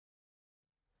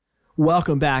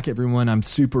Welcome back, everyone. I'm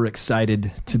super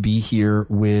excited to be here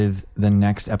with the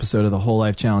next episode of the Whole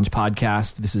Life Challenge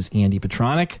podcast. This is Andy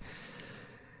Petronic.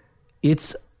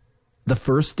 It's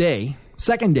the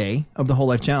second day of the Whole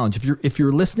Life Challenge. If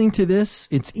you're listening to this,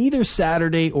 it's either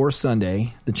Saturday or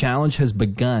Sunday. The challenge has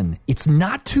begun. It's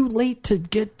not too late to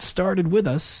get started with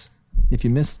us. If you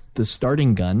missed the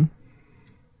starting gun,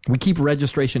 we keep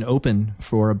registration open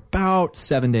for about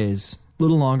 7 days.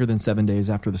 Little longer than 7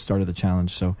 days after the start of the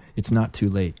challenge, so it's not too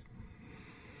late.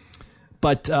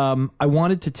 But I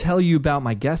wanted to tell you about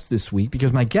my guest this week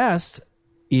because my guest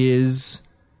is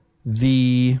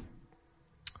the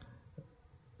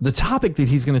topic that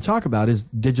he's going to talk about is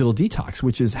digital detox,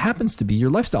 which happens to be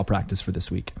your lifestyle practice for this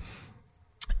week.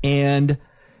 And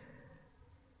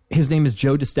his name is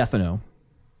Joe DiStefano.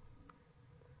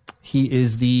 He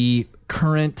is the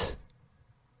current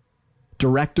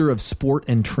Director of Sport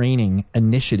and Training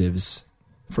Initiatives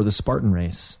for the Spartan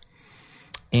Race.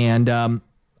 And I'm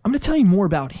going to tell you more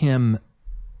about him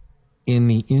in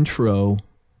the intro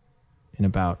in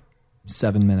about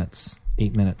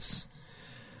 8 minutes.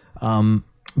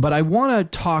 But I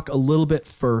want to talk a little bit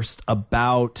first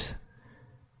about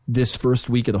this first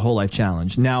week of the Whole Life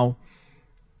Challenge. Now,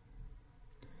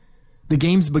 the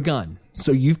game's begun.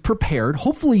 So you've prepared.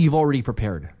 Hopefully you've already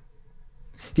prepared.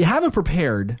 If you haven't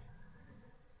prepared,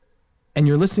 and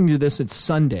you're listening to this, it's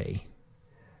Sunday,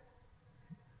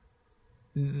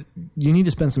 you need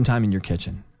to spend some time in your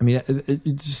kitchen. I mean,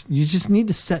 you need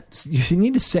to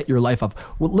set your life up.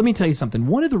 Well, let me tell you something.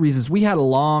 One of the reasons we had a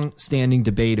long-standing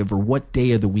debate over what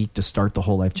day of the week to start the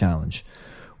Whole Life Challenge.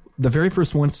 The very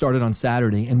first one started on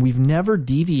Saturday, and we've never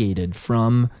deviated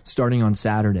from starting on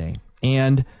Saturday.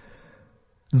 And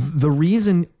the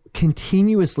reason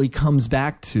continuously comes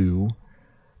back to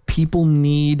people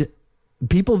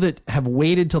that have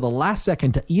waited till the last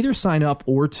second to either sign up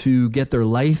or to get their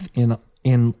life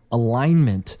in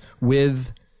alignment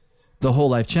with the Whole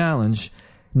Life Challenge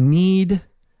need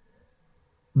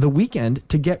the weekend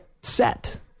to get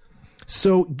set.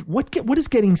 So what does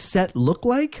getting set look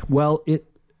like? Well,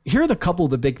 here are the couple of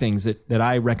the big things that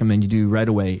I recommend you do right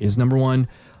away is number one,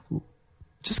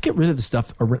 just get rid of the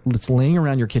stuff that's laying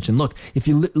around your kitchen. Look, if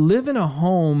you live in a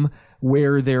home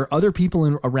where there are other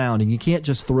people around and you can't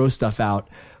just throw stuff out,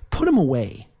 put them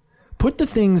away. Put the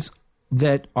things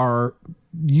that are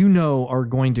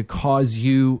going to cause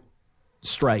you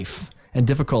strife and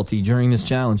difficulty during this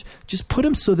challenge. Just put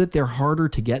them so that they're harder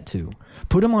to get to.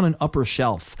 Put them on an upper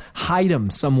shelf. Hide them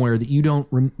somewhere that you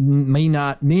may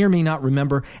or may not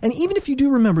remember. And even if you do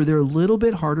remember, they're a little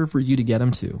bit harder for you to get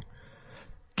them to.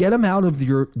 Get them out of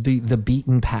the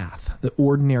beaten path, the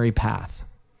ordinary path.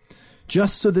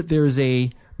 Just so that there's a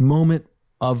moment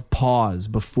of pause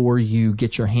before you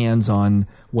get your hands on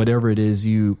whatever it is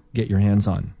you get your hands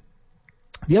on.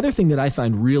 The other thing that I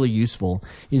find really useful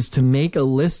is to make a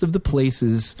list of the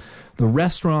places, the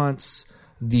restaurants,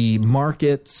 the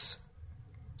markets,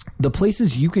 the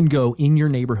places you can go in your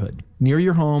neighborhood, near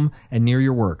your home and near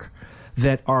your work,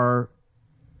 that are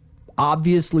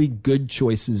obviously good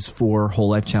choices for Whole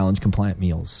Life Challenge compliant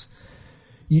meals.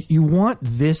 You want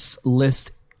this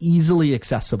list easily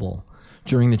accessible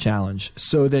during the challenge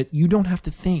so that you don't have to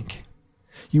think.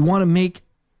 And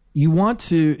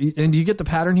do you get the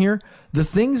pattern here? The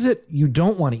things that you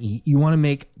don't want to eat, you want to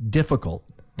make difficult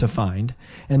to find.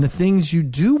 And the things you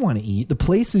do want to eat, the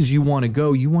places you want to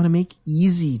go, you want to make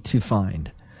easy to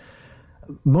find.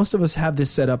 Most of us have this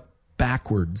set up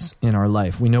backwards in our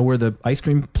life. We know where the ice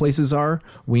cream places are.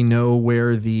 We know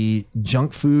where the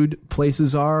junk food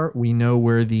places are. We know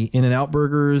where the In-N-Out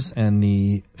burgers and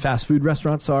the fast food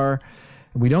restaurants are.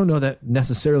 We don't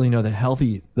necessarily know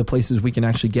the places we can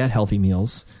actually get healthy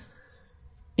meals.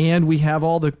 And we have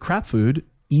all the crap food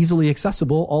easily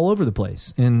accessible all over the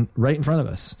place and right in front of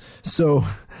us. So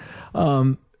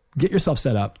get yourself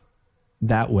set up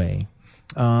that way.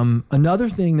 Another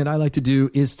thing that I like to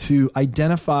do is to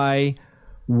identify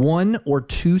 1 or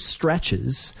 2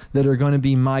 stretches that are going to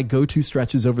be my go-to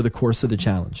stretches over the course of the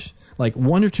challenge. Like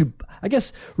 1 or 2, I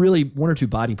guess really 1 or 2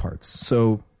 body parts.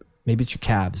 So maybe it's your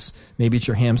calves, maybe it's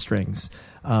your hamstrings,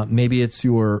 maybe it's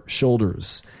your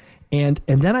shoulders. And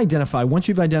then once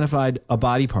you've identified a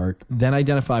body part, then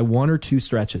identify 1 or 2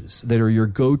 stretches that are your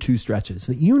go-to stretches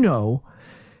that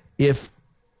if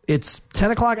it's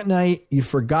 10 o'clock at night, you've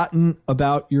forgotten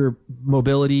about your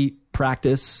mobility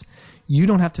practice, you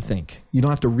don't have to think. You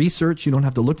don't have to research. You don't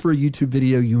have to look for a YouTube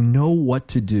video. You know what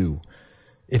to do.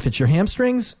 If it's your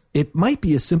hamstrings, it might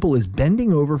be as simple as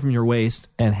bending over from your waist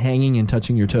and hanging and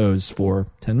touching your toes for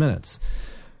 10 minutes.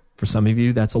 For some of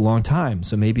you, that's a long time.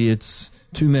 So maybe it's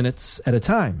 2 minutes at a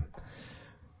time.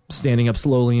 standing up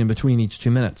slowly in between each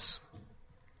 2 minutes.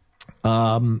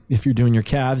 If you're doing your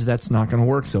calves, that's not going to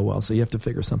work so well. So you have to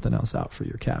figure something else out for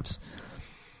your calves.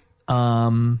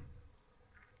 The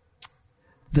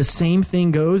same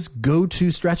thing goes,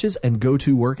 go-to stretches and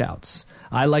go-to workouts.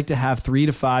 I like to have 3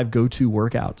 to 5 go-to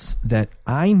workouts that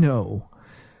I know.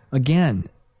 Again,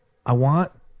 I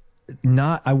want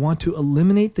to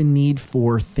eliminate the need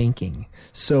for thinking.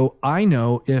 So I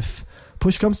know if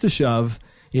push comes to shove,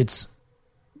 it's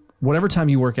whatever time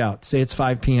you work out, say it's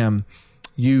 5 p.m.,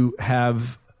 you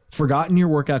have forgotten your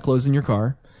workout clothes in your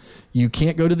car. You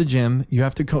can't go to the gym. You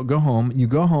have to go home. You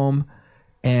go home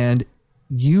and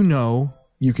you know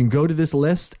you can go to this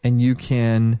list and you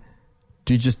can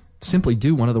simply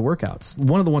do one of the workouts.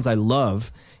 One of the ones I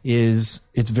love is,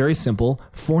 it's very simple,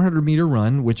 400-meter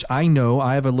run, which I know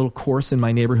I have a little course in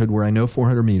my neighborhood where I know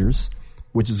 400 meters,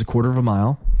 which is a quarter of a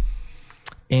mile,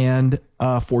 and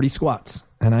 40 squats.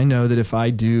 And I know that if I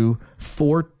do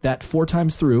 4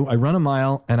 times through, I run a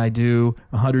mile and I do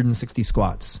 160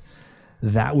 squats.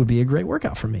 That would be a great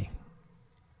workout for me.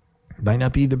 Might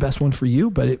not be the best one for you,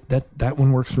 but that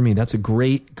one works for me. That's a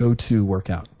great go-to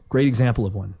workout. Great example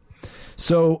of one.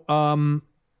 So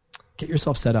get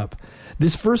yourself set up.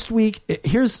 This first week,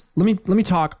 let me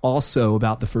talk also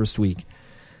about the first week.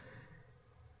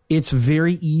 It's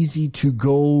very easy to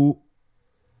go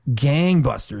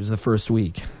gangbusters the first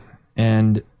week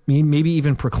and maybe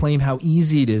even proclaim how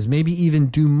easy it is, maybe even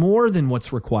do more than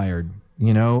what's required.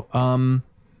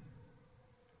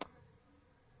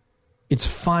 It's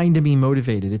fine to be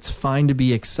motivated. It's fine to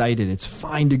be excited. It's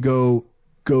fine to go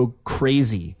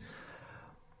crazy.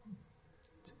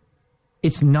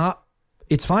 It's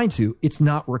fine to, it's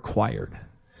not required.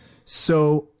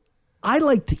 So I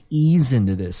like to ease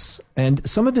into this. And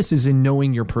some of this is in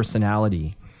knowing your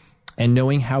personality and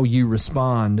knowing how you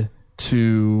respond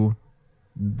to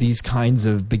these kinds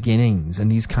of beginnings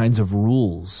and these kinds of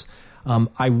rules.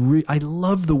 I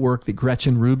love the work that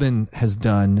Gretchen Rubin has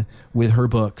done with her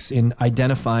books in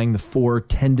identifying the 4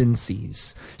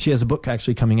 tendencies. She has a book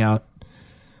actually coming out.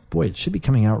 Boy, it should be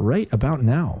coming out right about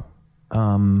now,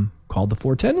 called The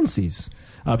 4 Tendencies.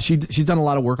 She's done a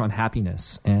lot of work on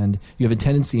happiness, and you have a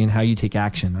tendency in how you take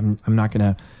action. I'm not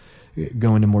going to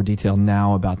go into more detail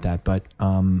now about that, but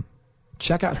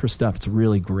check out her stuff. It's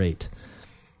really great.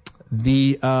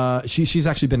 She's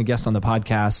actually been a guest on the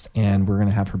podcast, and we're going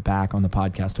to have her back on the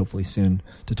podcast hopefully soon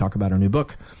to talk about her new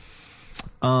book.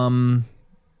 And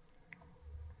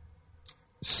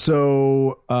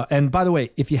by the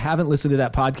way, if you haven't listened to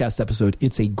that podcast episode,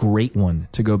 it's a great one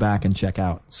to go back and check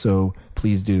out. So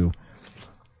please do.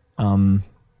 What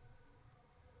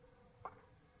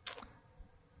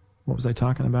was I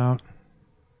talking about?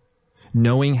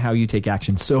 Knowing how you take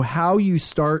action. So how you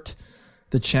start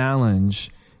the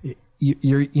challenge.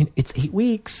 It's 8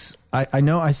 weeks. I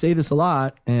know I say this a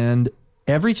lot, and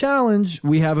every challenge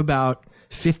we have about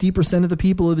 50% of the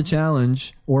people of the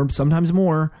challenge, or sometimes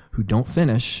more, who don't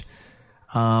finish.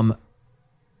 The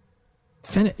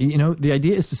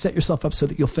idea is to set yourself up so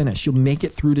that you'll finish. You'll make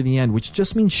it through to the end, which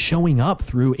just means showing up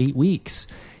through 8 weeks.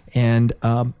 And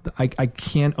I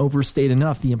can't overstate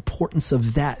enough the importance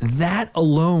of that. That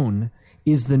alone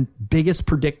is the biggest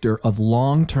predictor of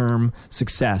long-term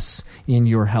success in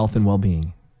your health and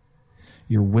well-being.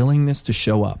 Your willingness to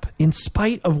show up in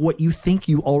spite of what you think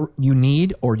you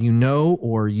need, or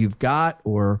or you've got,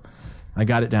 or I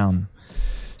got it down.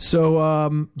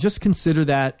 So just consider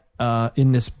that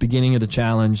in this beginning of the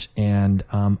challenge, and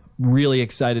really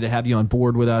excited to have you on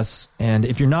board with us. And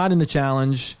if you're not in the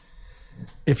challenge,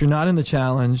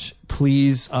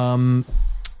 please,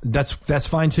 that's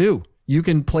fine too. You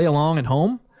can play along at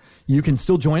home. You can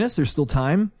still join us. There's still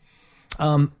time.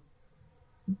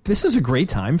 This is a great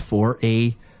time for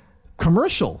a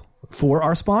commercial for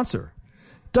our sponsor.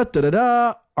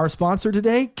 Our sponsor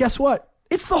today, guess what?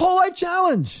 It's the Whole Life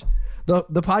Challenge. The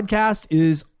podcast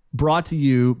is brought to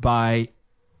you by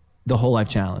the Whole Life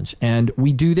Challenge. And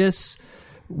we do this.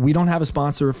 We don't have a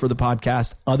sponsor for the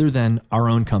podcast other than our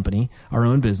own company, our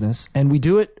own business. And we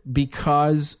do it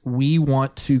because we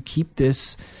want to keep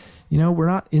this. We're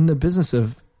not in the business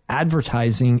of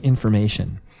advertising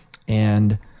information,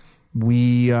 and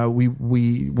we're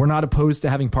not opposed to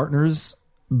having partners,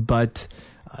 but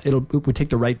it would take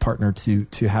the right partner to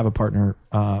have a partner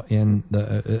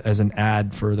as an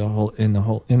ad for the Whole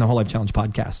Life Challenge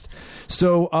podcast.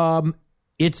 So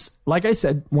it's like I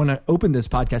said when I opened this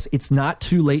podcast, it's not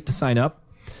too late to sign up.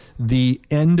 The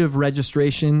end of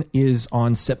registration is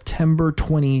on September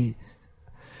 20.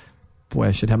 Boy,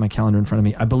 I should have my calendar in front of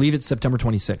me. I believe it's September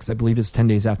 26th. I believe it's 10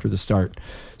 days after the start.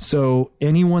 So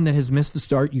anyone that has missed the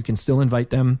start, you can still invite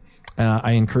them.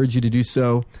 I encourage you to do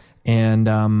so.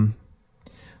 And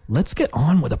let's get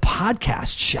on with a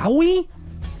podcast, shall we?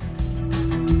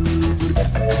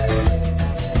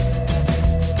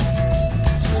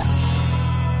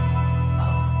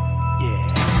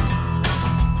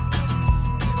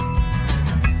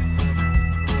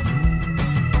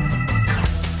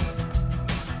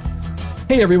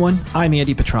 Hey everyone, I'm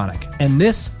Andy Petronic, and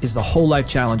this is the Whole Life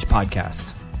Challenge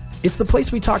podcast. It's the place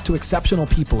we talk to exceptional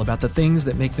people about the things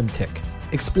that make them tick,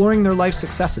 exploring their life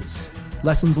successes,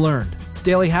 lessons learned,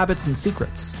 daily habits and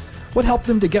secrets, what helped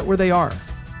them to get where they are,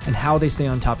 and how they stay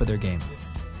on top of their game.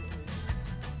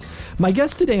 My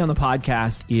guest today on the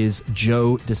podcast is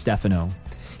Joe DiStefano.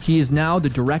 He is now the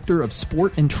Director of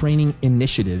Sport and Training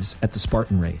Initiatives at the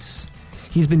Spartan Race.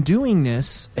 He's been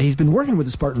working with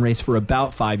the Spartan Race for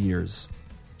about 5 years.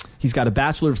 He's got a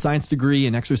Bachelor of Science degree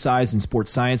in Exercise and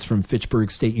Sports Science from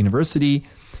Fitchburg State University.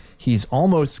 He's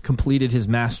almost completed his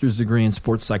master's degree in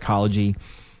sports psychology.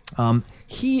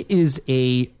 He is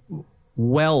a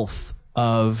wealth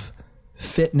of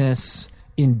fitness,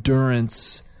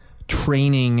 endurance,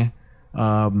 training,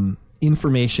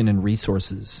 information, and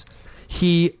resources.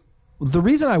 The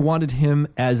reason I wanted him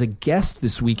as a guest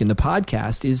this week in the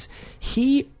podcast is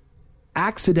he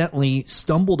accidentally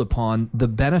stumbled upon the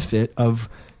benefit of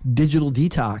digital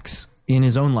detox in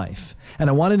his own life.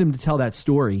 And I wanted him to tell that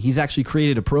story. He's actually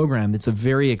created a program. It's a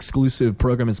very exclusive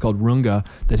program. It's called Runga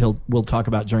that we'll talk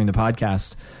about during the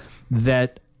podcast.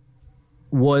 That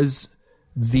was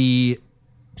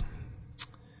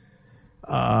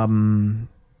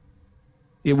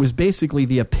it was basically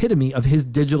the epitome of his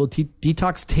digital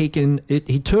detox.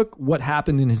 He took what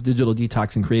happened in his digital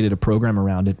detox and created a program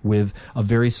around it with a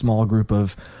very small group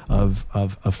of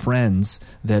friends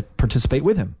that participate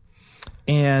with him.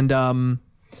 And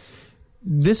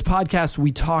this podcast,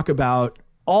 we talk about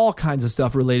all kinds of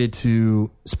stuff related to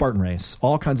Spartan Race,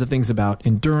 all kinds of things about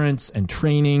endurance and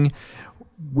training.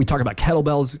 We talk about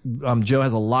kettlebells. Joe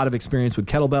has a lot of experience with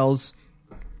kettlebells,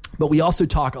 but we also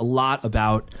talk a lot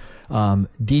about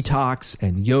detox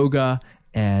and yoga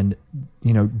and,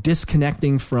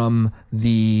 disconnecting from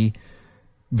the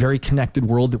very connected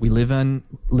world that we live in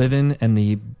and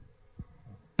the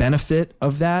benefit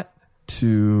of that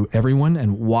to everyone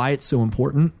and why it's so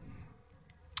important.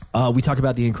 We talk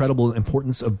about the incredible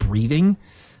importance of breathing.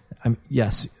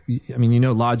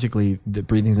 Logically that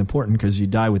breathing is important because you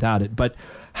die without it, but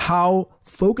how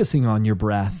focusing on your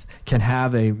breath can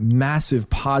have a massive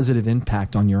positive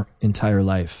impact on your entire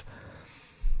life.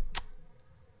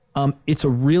 It's a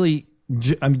really,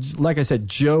 like I said,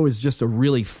 Joe is just a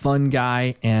really fun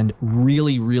guy and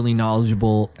really, really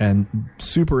knowledgeable and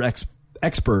super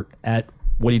expert at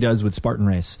what he does with Spartan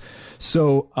Race.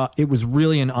 So it was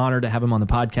really an honor to have him on the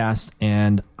podcast,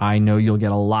 and I know you'll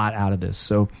get a lot out of this.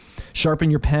 So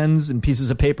sharpen your pens and pieces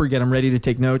of paper, get them ready to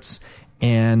take notes,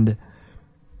 and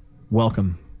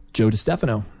welcome, Joe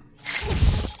DiStefano.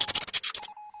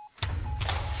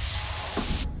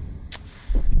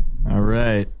 All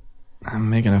right.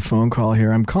 I'm making a phone call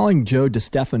here. I'm calling Joe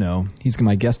DiStefano. He's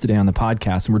my guest today on the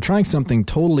podcast, and we're trying something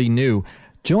totally new.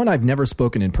 Joe and I have never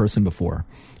spoken in person before.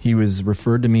 He was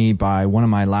referred to me by one of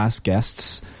my last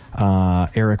guests,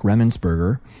 Eric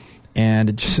Remensberger, and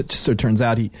it just so turns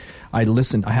out I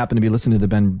happened to be listening to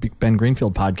the Ben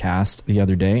Greenfield podcast the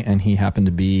other day, and he happened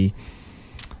to be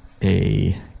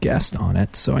a guest on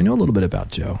it. So I know a little bit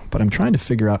about Joe, but I'm trying to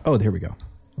figure out. Oh, there we go.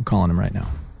 I'm calling him right now.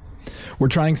 We're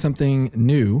trying something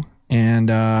new, and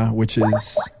which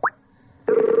is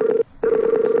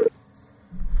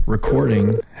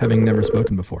recording, having never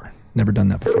spoken before. Never done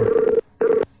that before.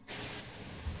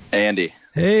 Andy.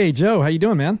 Hey, Joe. How you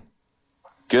doing, man?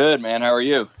 Good, man. How are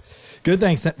you? Good,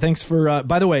 thanks. Thanks for,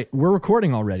 by the way, we're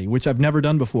recording already, which I've never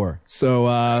done before.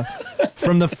 So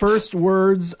from the first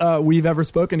words we've ever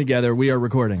spoken together, we are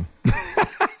recording.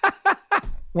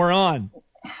 We're on.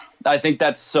 I think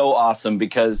that's so awesome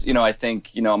because, I think,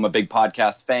 I'm a big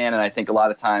podcast fan, and I think a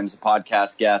lot of times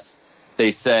podcast guests,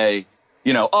 they say,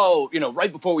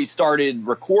 right before we started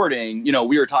recording,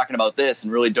 we were talking about this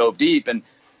and really dove deep. And,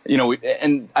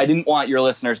 and I didn't want your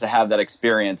listeners to have that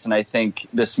experience. And I think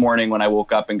this morning when I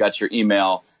woke up and got your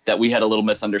email that we had a little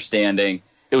misunderstanding,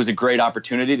 it was a great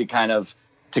opportunity to kind of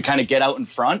get out in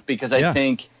front, because I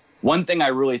think one thing I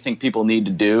really think people need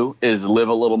to do is live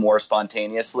a little more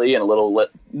spontaneously and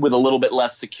with a little bit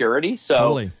less security. So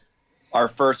totally. Our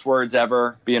first words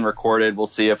ever being recorded. We'll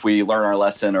see if we learn our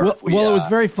lesson or if we... Well, it was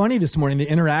very funny this morning, the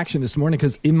interaction this morning,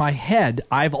 because in my head,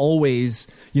 I've always,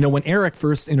 when Eric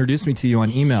first introduced me to you on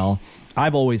email,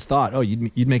 I've always thought, oh,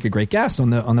 you'd make a great guest on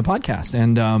the podcast.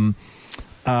 And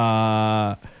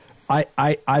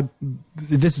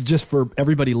this is just for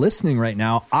everybody listening right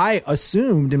now. I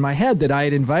assumed in my head that I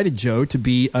had invited Joe to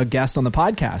be a guest on the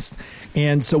podcast.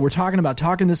 And so we're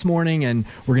talking this morning, and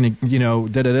we're going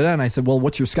to, And I said, well,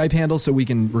 what's your Skype handle so we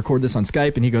can record this on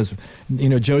Skype? And he goes,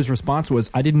 Joe's response was,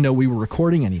 I didn't know we were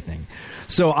recording anything.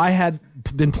 So I had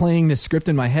been playing this script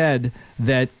in my head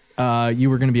that you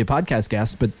were going to be a podcast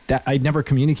guest, but that I never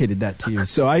communicated that to you.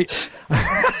 So it's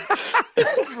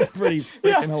pretty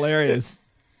freaking hilarious.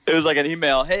 It was like an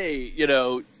email. Hey,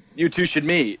 you two should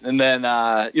meet. And then,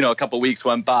 a couple of weeks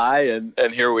went by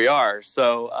and here we are.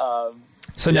 So,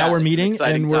 now we're meeting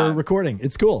and we're recording.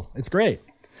 It's cool. It's great.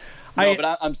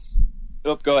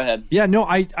 Go ahead. Yeah, no,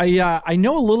 I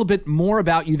know a little bit more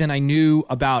about you than I knew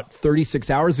about 36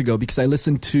 hours ago because I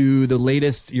listened to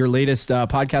your latest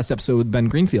podcast episode with Ben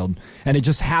Greenfield, and it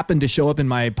just happened to show up in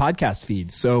my podcast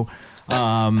feed. So,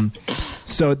 I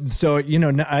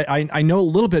know a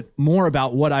little bit more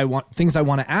about what I want, things I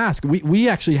want to ask. We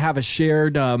actually have a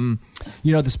shared,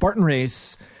 the Spartan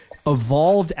race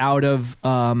evolved out of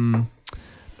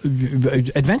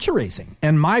adventure racing,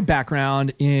 and my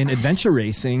background in adventure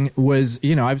racing was,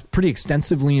 I was pretty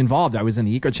extensively involved. I was in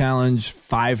the Eco Challenge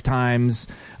 5 times.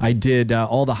 I did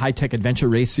all the high-tech adventure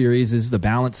race series, the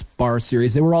Balance Bar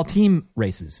series. They were all team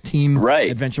races,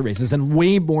 adventure races, and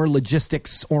way more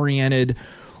logistics oriented,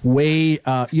 way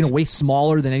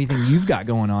smaller than anything you've got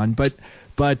going on. But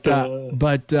I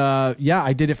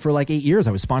did it for like 8 years.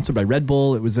 I was sponsored by Red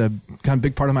Bull. It was a kind of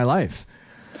big part of my life.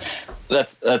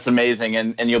 That's amazing.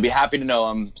 And you'll be happy to know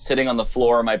I'm sitting on the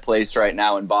floor of my place right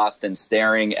now in Boston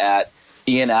staring at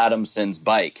Ian Adamson's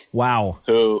bike. Wow.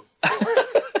 Who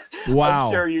wow.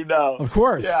 I'm sure you know. Of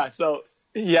course. Yeah, so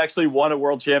he actually won a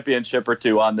world championship or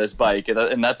two on this bike.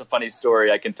 And that's a funny story.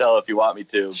 I can tell if you want me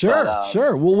to. Sure,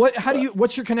 sure. Well,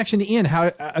 what's your connection to Ian?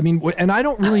 And I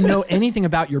don't really know anything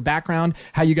about your background,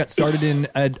 how you got started in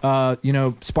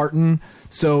Spartan.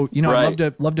 So, right.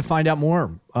 I'd love to find out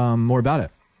more about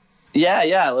it.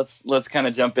 Yeah. Let's kind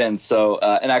of jump in. So,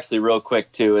 and actually real quick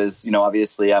too is,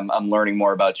 obviously I'm learning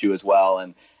more about you as well.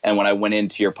 And when I went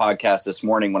into your podcast this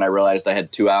morning, when I realized I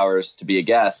had 2 hours to be a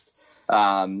guest,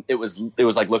 it was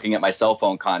like looking at my cell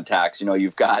phone contacts.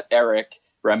 You've got Eric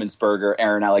Remensberger,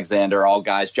 Aaron Alexander, all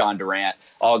guys, John Durant,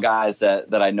 all guys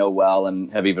that I know well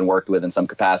and have even worked with in some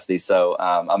capacity. So,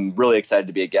 I'm really excited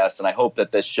to be a guest, and I hope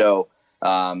that this show,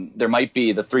 there might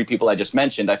be the 3 people I just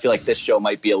mentioned. I feel like this show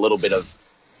might be a little bit of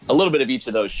each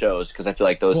of those shows, because I feel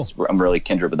like those, cool. I'm really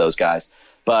kindred with those guys.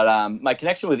 But my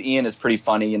connection with Ian is pretty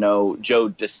funny. Joe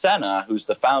DiStefano, who's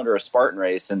the founder of Spartan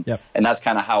Race, and that's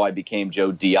kind of how I became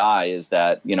Joe DI. Is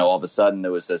that all of a sudden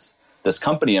there was this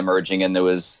company emerging, and there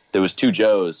was 2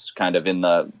 Joes kind of in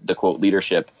the quote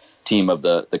leadership team of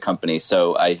the company.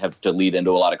 So I have to lead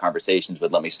into a lot of conversations.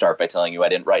 But let me start by telling you I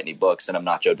didn't write any books, and I'm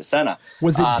not Joe DiStefano.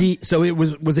 Was it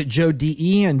was it Joe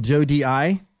DE and Joe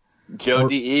DI? Joe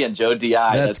DE and Joe DI.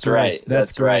 That's right.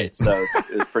 That's right. So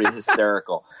it was pretty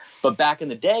hysterical. But back in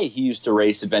the day, he used to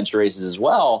race adventure races as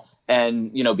well,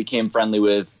 and became friendly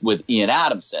with Ian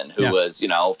Adamson, who was,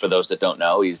 for those that don't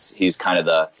know, he's kind of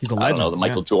the legend, the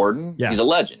Michael Jordan. Yeah. He's a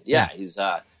legend. Yeah. He's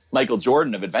Michael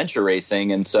Jordan of adventure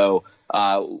racing, and so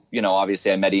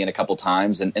obviously I met Ian a couple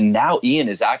times, and now Ian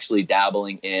is actually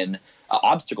dabbling in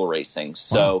obstacle racing.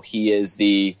 So he is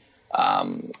the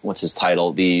what's his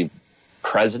title? The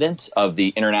president of the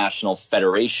International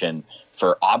Federation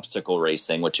for Obstacle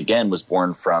Racing, which again was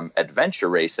born from adventure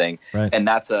racing. Right. And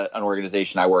that's an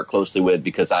organization I work closely with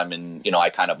because I'm in, I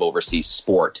kind of oversee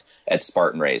sport at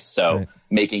Spartan Race. So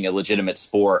making a legitimate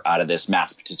sport out of this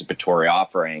mass participatory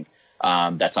offering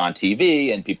that's on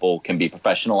TV, and people can be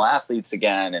professional athletes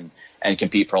again and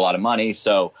compete for a lot of money.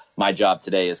 So my job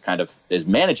today is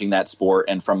managing that sport.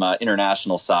 And from an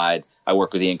international side, I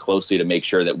work with Ian closely to make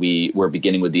sure that we're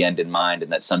beginning with the end in mind,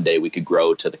 and that someday we could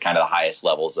grow to the kind of the highest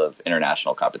levels of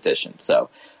international competition. So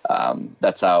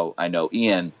that's how I know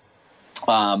Ian.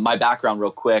 My background real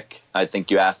quick, I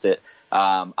think you asked it.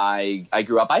 I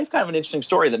grew up, I have kind of an interesting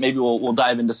story that maybe we'll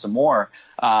dive into some more.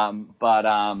 But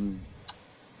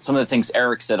some of the things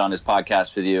Eric said on his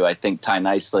podcast with you, I think tie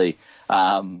nicely.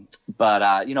 I went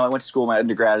to school, my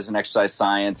undergrad is in exercise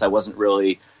science. I wasn't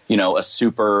really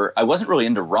I wasn't really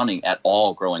into running at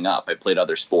all growing up. I played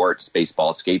other sports,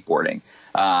 baseball, skateboarding.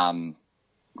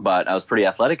 But I was pretty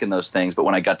athletic in those things. But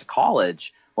when I got to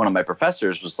college, one of my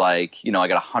professors was like, I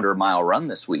got a 100-mile run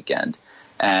this weekend.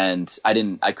 And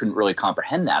I couldn't really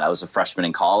comprehend that. I was a freshman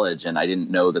in college, and I didn't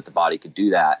know that the body could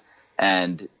do that.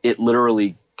 And it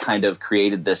literally kind of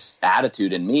created this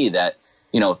attitude in me that,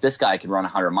 if this guy can run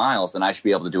 100 miles, then I should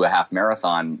be able to do a half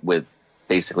marathon with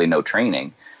basically no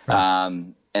training. Right.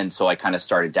 And so I kind of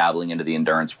started dabbling into the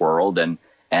endurance world, and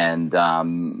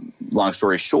long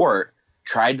story short,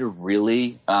 tried to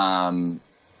really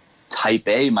type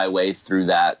A my way through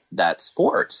that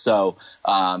sport. So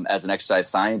as an exercise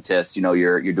scientist,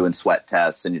 you're doing sweat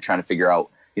tests and you're trying to figure out,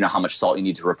 how much salt you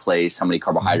need to replace, how many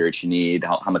carbohydrates you need,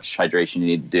 how much hydration you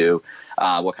need to do,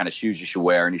 what kind of shoes you should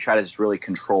wear. And you try to just really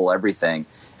control everything.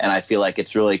 And I feel like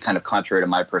it's really kind of contrary to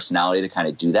my personality to kind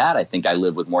of do that. I think I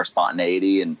live with more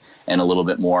spontaneity and a little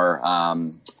bit more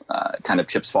kind of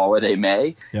chips fall where they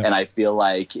may. Yep. And I feel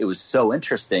like it was so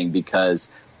interesting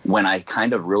because when I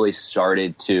kind of really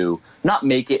started to not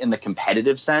make it in the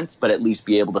competitive sense, but at least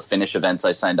be able to finish events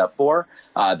I signed up for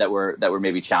that were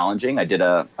maybe challenging. I did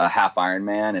a half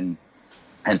Ironman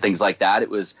and things like that.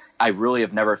 I really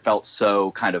have never felt so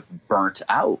kind of burnt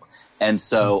out. And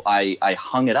so I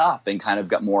hung it up and kind of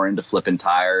got more into flipping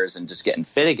tires and just getting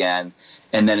fit again.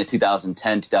 And then in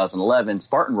 2010, 2011,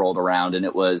 Spartan rolled around, and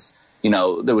it was,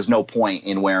 there was no point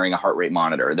in wearing a heart rate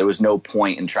monitor. There was no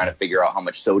point in trying to figure out how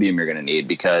much sodium you're going to need,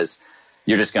 because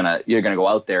you're going to go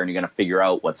out there and you're going to figure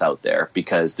out what's out there,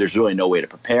 because there's really no way to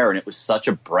prepare. And it was such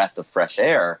a breath of fresh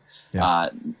air. Yeah.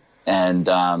 And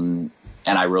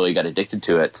I really got addicted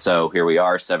to it. So here we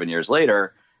are 7 years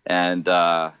later, and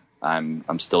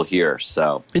I'm still here.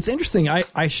 So it's interesting.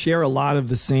 I share a lot of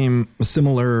the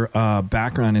similar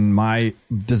background in my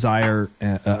desire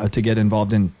to get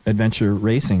involved in adventure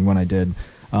racing. When I did,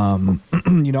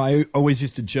 I always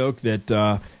used to joke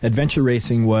that adventure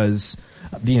racing was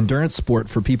the endurance sport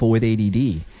for people with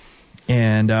ADD,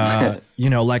 and I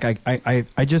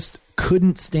just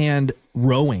couldn't stand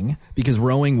rowing, because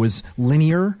rowing was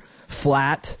linear,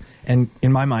 flat, and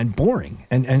in my mind boring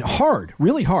and hard,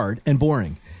 really hard and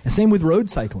boring. And same with road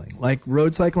cycling. Like,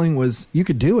 road cycling was, you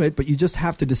could do it, but you just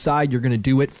have to decide you're going to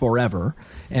do it forever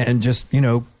and just,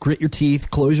 grit your teeth,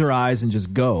 close your eyes, and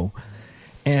just go.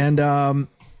 And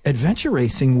adventure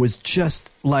racing was just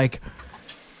like,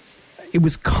 it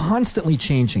was constantly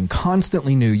changing,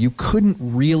 constantly new. You couldn't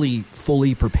really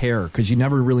fully prepare because you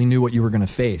never really knew what you were going to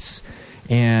face.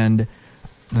 And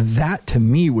that to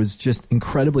me was just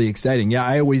incredibly exciting. Yeah,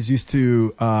 I always used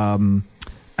to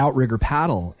outrigger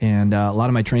paddle, and a lot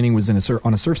of my training was on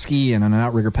a surf ski and on an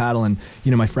outrigger paddle. And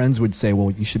my friends would say,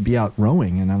 "Well, you should be out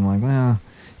rowing," and I'm like, "Well,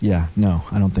 yeah, no,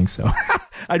 I don't think so."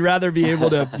 I'd rather be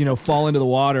able to fall into the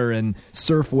water and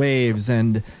surf waves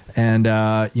and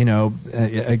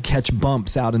catch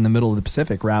bumps out in the middle of the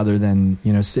Pacific rather than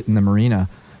sit in the marina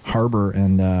harbor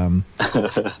and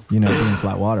be in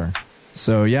flat water.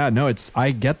 So yeah, no,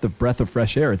 I get the breath of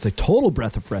fresh air. It's a total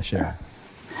breath of fresh air.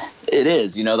 It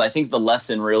is. I think the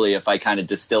lesson really, if I kind of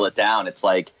distill it down, it's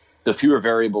like the fewer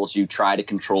variables you try to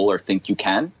control or think you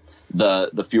can,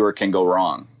 the fewer can go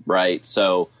wrong, right?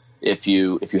 So if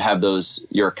you have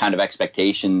your kind of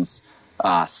expectations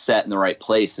set in the right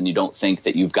place, and you don't think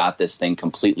that you've got this thing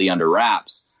completely under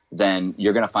wraps, then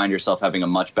you're going to find yourself having a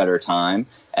much better time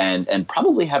and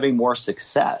probably having more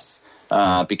success.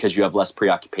 Because you have less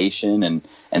preoccupation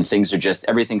and things are just,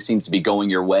 everything seems to be going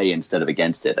your way instead of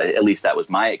against it. At least that was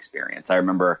my experience. I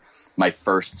remember my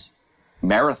first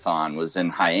marathon was in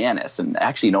Hyannis, and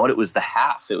actually, it was the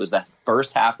half. It was the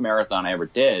first half marathon I ever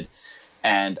did.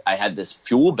 And I had this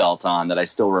fuel belt on that I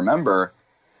still remember.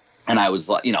 And I was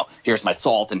like, here's my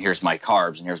salt and here's my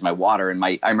carbs and here's my water. And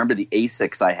I remember the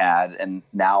Asics I had, and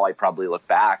now I probably look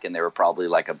back and they were probably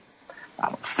like a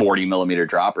 40 millimeter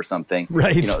drop or something.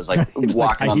 Right. It was like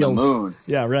walking on the moon.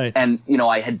 Yeah, right. And,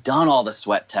 I had done all the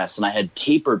sweat tests and I had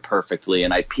tapered perfectly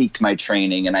and I peaked my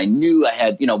training and I knew I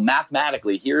had,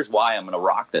 mathematically, here's why I'm going to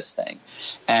rock this thing.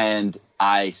 And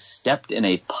I stepped in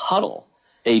a puddle,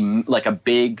 like a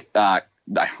big, I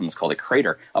almost called it a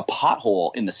crater, a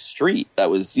pothole in the street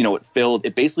that was,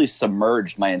 it basically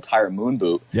submerged my entire moon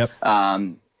boot. Yep.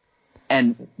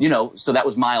 And, so that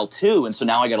was mile 2. And so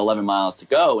now I got 11 miles to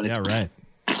go. And it's, right.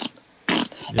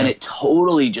 And it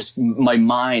totally just, my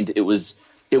mind, it was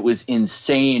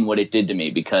insane what it did to me,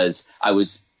 because I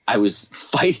was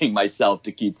fighting myself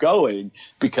to keep going,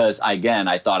 because I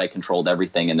thought I controlled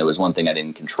everything. And there was one thing I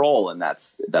didn't control, and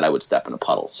that's that I would step in a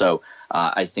puddle. So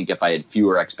I think if I had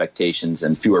fewer expectations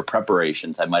and fewer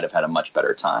preparations, I might have had a much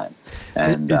better time.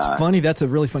 And it's funny. That's a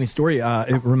really funny story.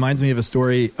 It reminds me of a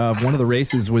story of one of the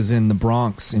races was in the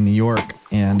Bronx in New York.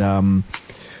 And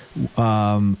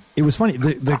it was funny.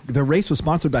 The race was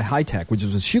sponsored by High Tech, which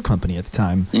was a shoe company at the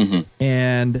time. Mm-hmm.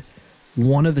 And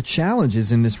one of the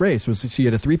challenges in this race was, so you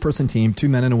had a 3-person team, 2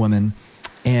 men and a woman,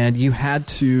 and you had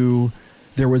to,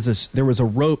 there was a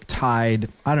rope tied,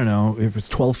 I don't know, if it was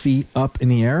 12 feet up in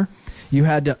the air. You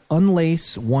had to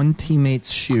unlace one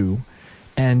teammate's shoe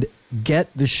and get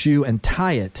the shoe and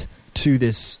tie it to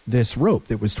this rope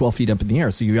that was 12 feet up in the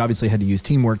air. So you obviously had to use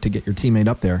teamwork to get your teammate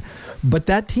up there. But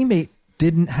that teammate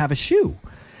didn't have a shoe.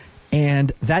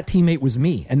 And that teammate was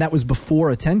me. And that was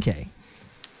before a 10K.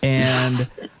 And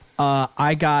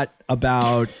I got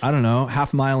about, I don't know,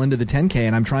 half a mile into the 10K,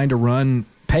 and I'm trying to run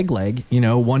peg leg,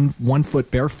 one foot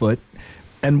barefoot.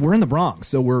 And we're in the Bronx,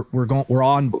 so we're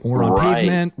on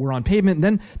pavement. We're on pavement. And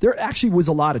then there actually was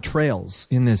a lot of trails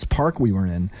in this park we were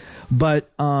in, but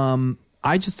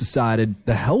I just decided,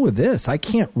 the hell with this. I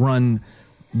can't run.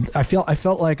 I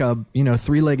felt like a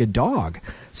three-legged dog.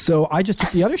 So I just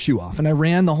took the other shoe off and I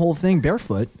ran the whole thing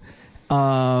barefoot.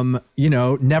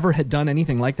 Never had done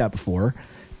anything like that before,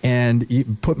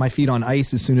 and put my feet on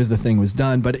ice as soon as the thing was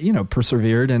done. But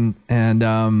persevered and.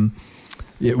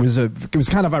 It was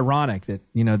kind of ironic that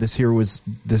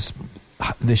this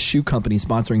this shoe company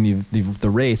sponsoring the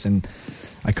race, and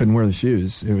I couldn't wear the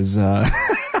shoes. It was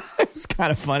it was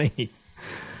kind of funny.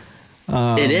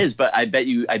 It is, but I bet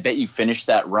you finished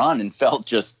that run and felt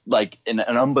just like an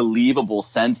unbelievable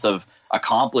sense of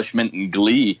accomplishment and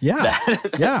glee.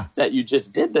 That you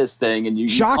just did this thing, and you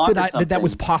shocked that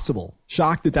was possible.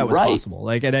 Shocked that was possible.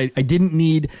 Like, and I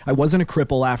wasn't a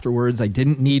cripple afterwards. I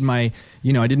didn't need I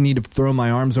didn't need to throw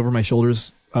my arms over my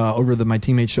shoulders, my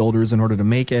teammates' shoulders in order to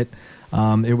make it.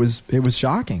 It was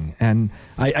shocking, and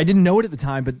I didn't know it at the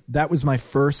time, but that was my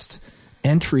first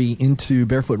entry into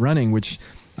barefoot running, which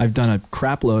I've done a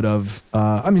crap load of.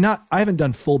 I haven't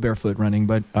done full barefoot running,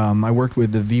 but I worked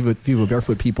with the Vivo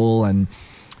Barefoot people and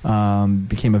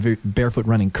became a barefoot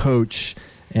running coach.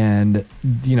 And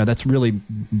that's really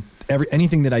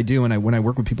anything that I do. And when I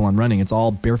work with people on running, it's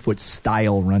all barefoot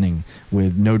style running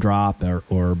with no drop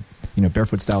or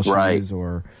barefoot style shoes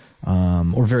or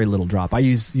very little drop. I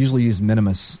usually use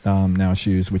Minimus now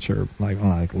shoes, which are like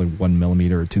 1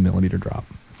 millimeter or 2 millimeter drop.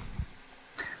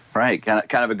 Right, kind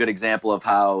of a good example of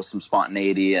how some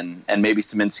spontaneity and maybe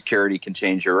some insecurity can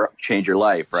change your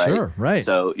life, right? Sure, right.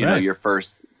 So your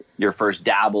first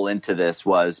dabble into this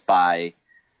was by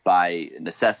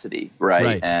necessity,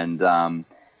 right? And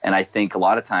I think a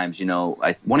lot of times,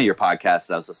 one of your podcasts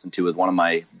that I was listening to with one of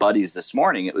my buddies this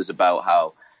morning, it was about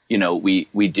how we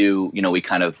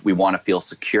want to feel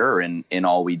secure in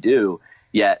all we do,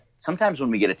 yet sometimes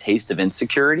when we get a taste of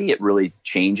insecurity, it really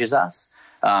changes us.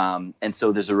 And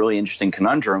so there's a really interesting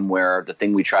conundrum where the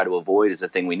thing we try to avoid is the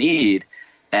thing we need.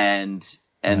 And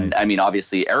right. I mean,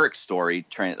 obviously Eric's story,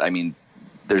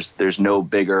 there's no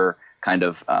bigger kind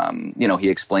of, he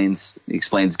explains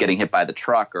getting hit by the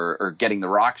truck or getting the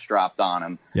rocks dropped on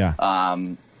him. Yeah.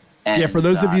 For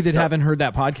those of you that haven't heard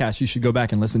that podcast, you should go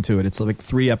back and listen to it. It's like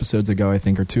 3 episodes ago, I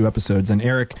think, or 2 episodes. And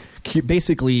Eric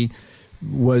basically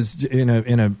was in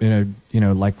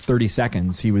a like 30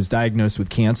 seconds. He was diagnosed with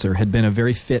cancer, had been a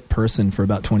very fit person for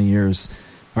about 20 years,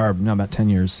 or no, about 10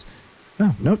 years.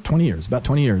 No, 20 years, about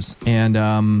 20 years.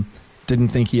 And didn't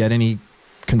think he had any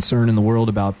concern in the world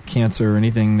about cancer or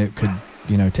anything that could,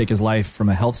 take his life from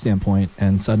a health standpoint.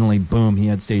 And suddenly, boom, he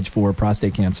had stage 4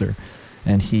 prostate cancer.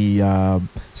 And he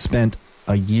spent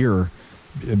a year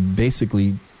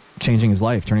basically changing his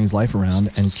life, turning his life around,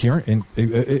 and curing.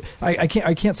 I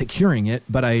can't say curing it,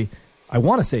 but I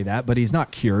want to say that. But he's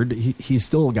not cured. He's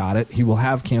still got it. He will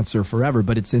have cancer forever,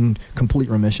 but it's in complete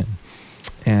remission,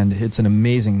 and it's an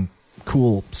amazing,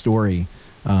 cool story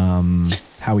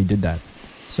how he did that.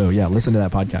 So yeah, listen to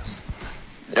that podcast.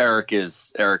 Eric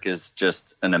is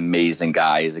just an amazing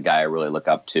guy. He's a guy I really look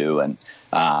up to, and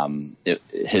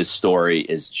his story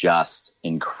is just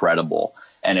incredible.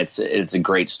 And it's a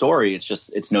great story.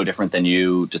 It's no different than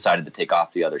you decided to take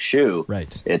off the other shoe.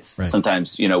 Right.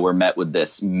 Sometimes, we're met with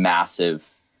this massive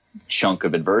chunk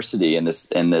of adversity and this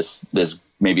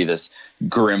maybe this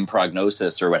grim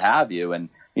prognosis or what have you. And,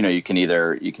 you can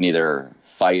either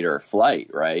fight or flight.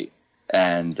 Right.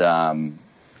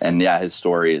 And yeah, his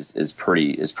story is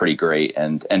pretty great,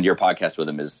 and your podcast with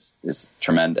him is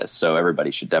tremendous. So everybody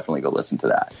should definitely go listen to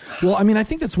that. Well, I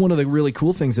think that's one of the really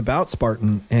cool things about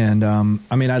Spartan, and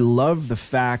I love the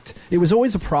fact it was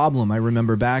always a problem. I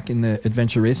remember back in the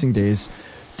adventure racing days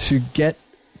to get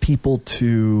people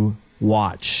to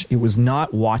watch. It was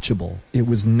not watchable. It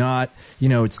was not,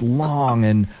 it's long,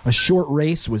 and a short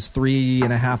race was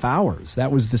 3.5 hours.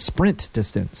 That was the sprint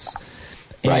distance.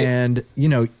 Right. And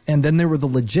and then there were the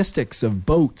logistics of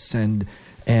boats and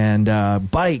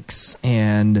bikes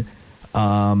and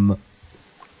then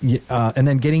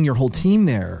getting your whole team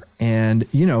there. And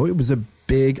it was a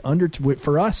big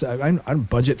for us. Our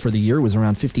budget for the year was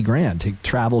around $50,000 to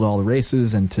travel to all the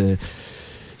races and to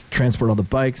transport all the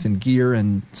bikes and gear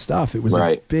and stuff. It was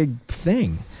a big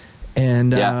thing,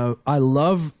 and I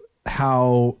love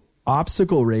how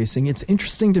obstacle racing. It's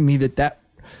interesting to me that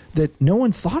that no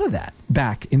one thought of that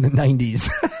back in the 90s.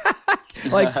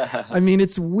 Like, I mean,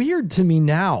 it's weird to me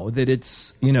now that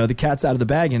it's, you know, the cat's out of the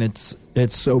bag and it's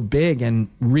so big and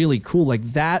really cool.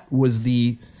 Like that was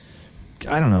the,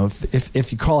 I don't know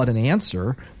if you call it an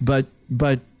answer, but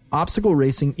obstacle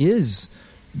racing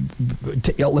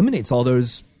eliminates all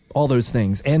those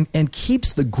things and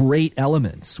keeps the great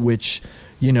elements, which,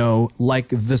 you know, like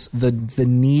the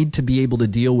need to be able to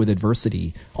deal with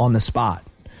adversity on the spot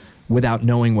without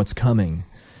knowing what's coming,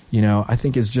 you know, I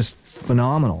think is just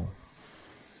phenomenal.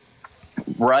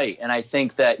 Right. And I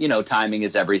think that, you know, timing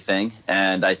is everything.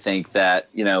 And I think that,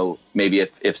 you know, maybe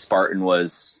if Spartan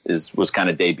was kind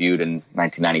of debuted in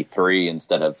 1993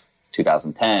 instead of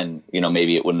 2010, you know,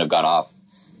 maybe it wouldn't have got off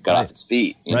its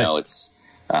feet. You know, it's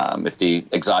if the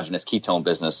exogenous ketone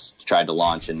business tried to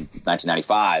launch in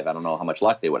 1995, I don't know how much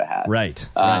luck they would have had. Right.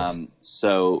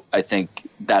 So I think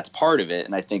that's part of it.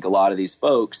 And I think a lot of these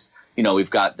folks, you know, we've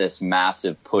got this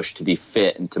massive push to be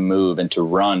fit and to move and to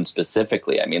run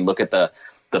specifically. I mean, look at the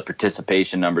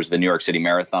participation numbers of the New York City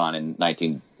Marathon in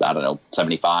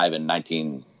 75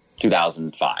 and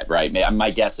 2005, right?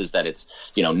 My guess is that it's,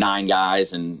 you know, 9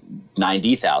 guys and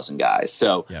 90,000 guys.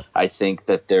 So yep. I think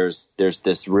that there's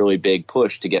this really big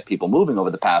push to get people moving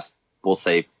over the past, we'll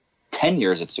say 10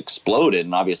 years. It's exploded.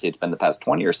 And obviously it's been the past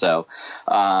 20 or so.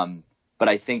 But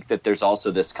I think that there's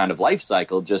also this kind of life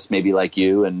cycle, just maybe like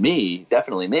you and me,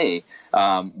 definitely me,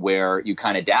 where you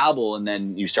kind of dabble and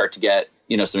then you start to get,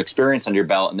 you know, some experience under your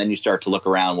belt, and then you start to look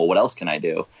around, well, what else can I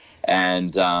do?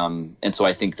 And so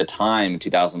I think the time,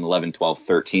 2011, 12,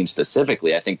 13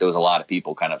 specifically, I think there was a lot of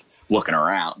people kind of looking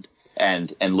around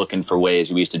and looking for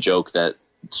ways. We used to joke that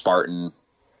Spartan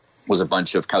was a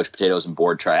bunch of couch potatoes and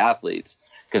bored triathletes,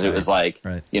 because it was like,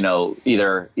 you know,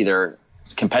 either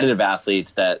competitive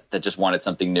athletes that just wanted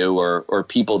something new, or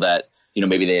people that, you know,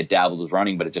 maybe they had dabbled with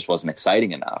running, but it just wasn't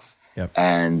exciting enough. Yep.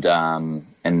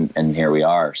 And here we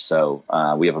are. So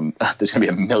we have there's going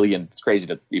to be 1 million. It's crazy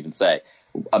to even say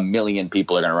 1 million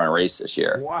people are going to run a race this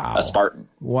year. Wow. A Spartan.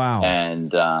 Wow.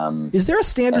 And is there a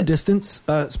standard distance,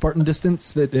 Spartan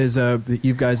distance that is that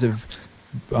you guys have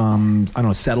I don't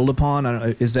know, settled upon?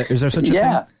 Is there such a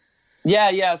thing?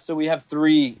 Yeah. So we have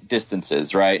 3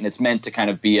 distances, right? And it's meant to kind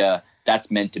of be a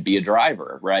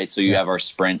driver, right? So you have our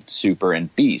sprint, super,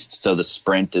 and beast. So the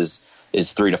sprint is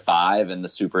 3 to 5, and the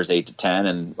super is 8 to 10.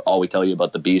 And all we tell you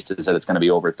about the beast is that it's going to be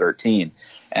over 13,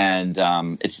 and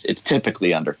it's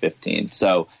typically under 15.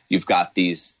 So you've got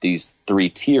these 3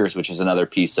 tiers, which is another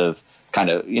piece of kind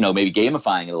of, you know, maybe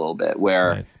gamifying it a little bit,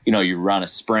 where you know, you run a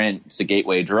sprint, it's a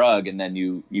gateway drug, and then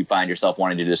you find yourself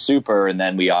wanting to do the super, and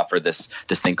then we offer this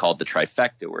thing called the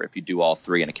trifecta, where if you do all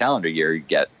 3 in a calendar year, you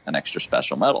get an extra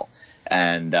special medal.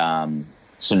 And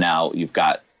so now you've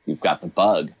got the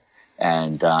bug.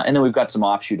 And then we've got some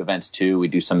offshoot events too. We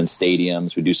do some in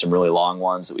stadiums. We do some really long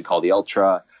ones that we call the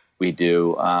Ultra. We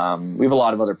do. We have a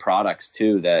lot of other products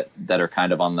too that are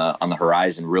kind of on the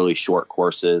horizon. Really short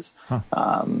courses.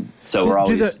 So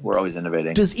we're always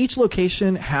innovating. Does each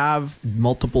location have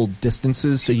multiple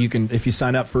distances? So you can, if you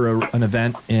sign up for an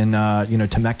event in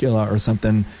Temecula or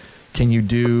something, can you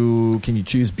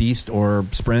choose beast or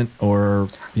sprint, or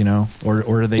you know, or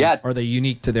are they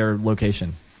unique to their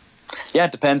location? Yeah,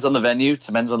 it depends on the venue. It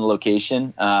depends on the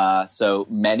location. So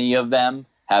many of them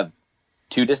have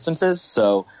 2 distances.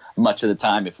 So much of the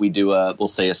time, if we do we'll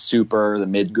say a super, the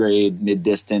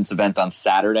mid-distance event on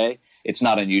Saturday, it's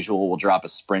not unusual. We'll drop a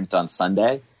sprint on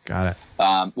Sunday. Got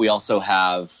it. We also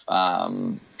have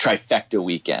trifecta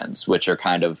weekends, which are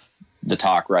kind of the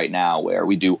talk right now, where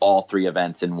we do all 3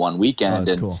 events in one weekend. Oh,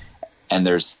 that's cool. And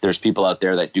there's people out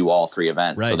there that do all 3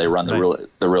 events. So they run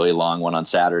the really long one on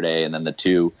Saturday, and then the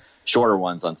 2 shorter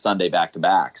ones on Sunday back to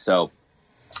back. So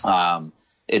so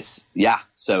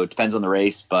it depends on the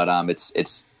race, but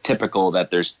it's typical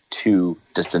that there's 2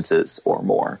 distances or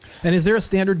more. And is there a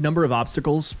standard number of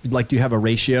obstacles? Like, do you have a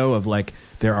ratio of like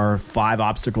there are 5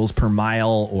 obstacles per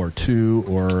mile, or 2,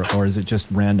 or is it just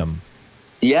random?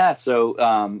 Yeah, so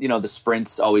the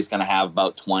sprint's always going to have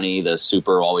about 20, the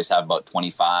super will always have about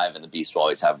 25, and the beast will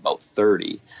always have about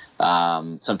 30.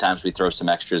 Sometimes we throw some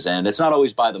extras in. It's not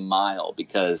always by the mile,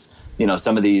 because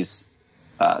some of these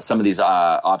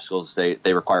obstacles they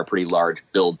require pretty large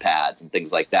build pads and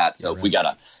things like that. So if we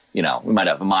got we might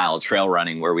have a mile of trail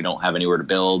running where we don't have anywhere to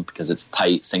build because it's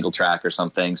tight, single track or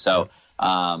something. So.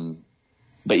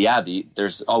 But yeah,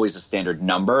 there's always a standard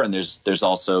number, and there's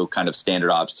also kind of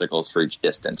standard obstacles for each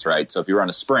distance, right? So if you run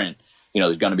a sprint,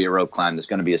 there's going to be a rope climb, there's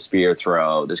going to be a spear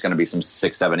throw, there's going to be some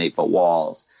 6, 7, 8 foot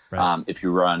walls. Right. If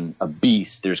you run a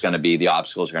beast, there's going to be, the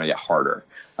obstacles are going to get harder,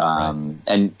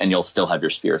 and you'll still have your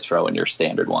spear throw and your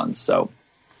standard ones. So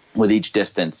with each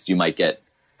distance, you might get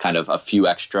kind of a few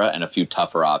extra and a few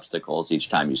tougher obstacles each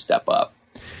time you step up.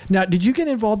 Now, did you get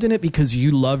involved in it because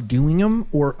you love doing them,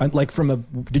 or like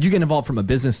did you get involved from a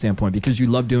business standpoint because you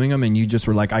love doing them and you just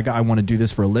were like, I want to do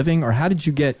this for a living, or how did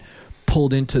you get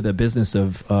pulled into the business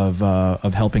of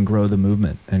helping grow the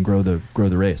movement and grow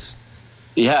the race?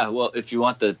 Yeah, well, if you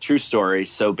want the true story,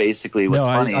 so basically what's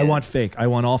funny I want fake. I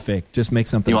want all fake. Just make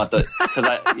something. You want the, because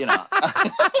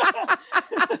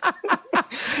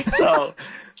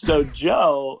So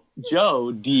Joe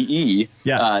DE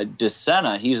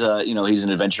DiStefano, he's an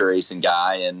adventure racing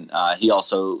guy, and he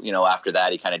also, after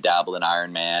that he kind of dabbled in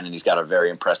Ironman, and he's got a very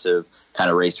impressive kind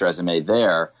of race resume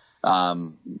there.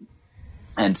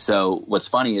 And so what's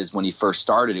funny is when he first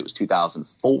started, it was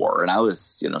 2004, and I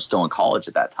was still in college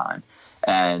at that time,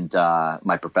 and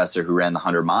my professor who ran the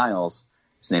 100 miles,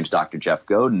 his name's Dr. Jeff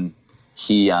Godin,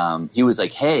 he was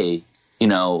like, hey,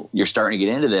 you're starting to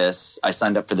get into this. I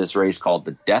signed up for this race called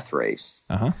the Death Race.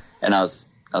 Uh-huh. And I was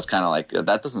kind of like,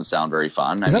 that doesn't sound very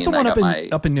fun. Is that the one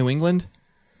up in New England?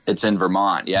 It's in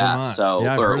Vermont. Yeah. Vermont. So,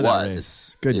 yeah, or it was.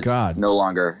 It's, Good God. No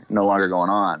longer going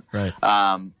on. Right.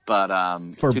 But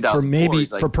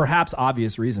for perhaps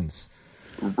obvious reasons.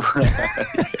 But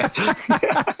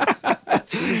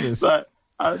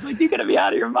I was like, you're going to be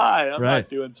out of your mind. I'm not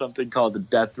doing something called the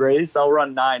Death Race. I'll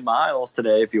run 9 miles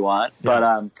today if you want. Yeah.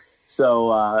 But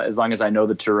so as long as I know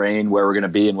the terrain, where we're going to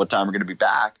be and what time we're going to be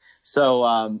back.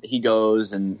 So he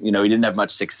goes, and he didn't have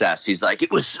much success. He's like,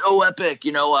 it was so epic.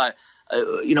 We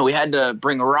had to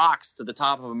bring rocks to the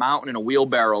top of a mountain in a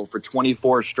wheelbarrow for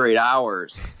 24 straight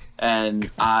hours, and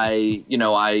I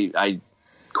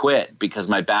quit because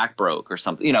my back broke or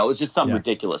something. It was just some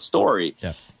ridiculous story.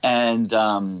 Yeah. And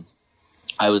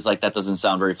I was like, that doesn't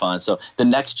sound very fun. So the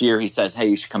next year he says, hey,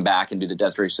 you should come back and do the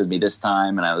Death Race with me this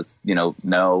time. And I was,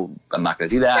 no, I'm not going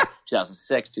to do that.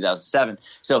 2006, 2007.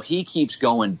 So he keeps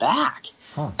going back.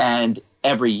 Huh. And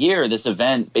every year this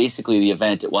event, basically the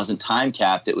event, it wasn't time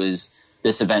capped. It was,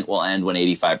 this event will end when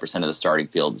 85% of the starting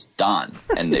field is done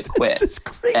and they've quit. It's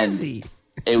crazy. And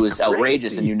it was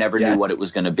outrageous, and you never knew what it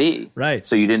was going to be. Right.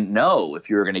 So you didn't know if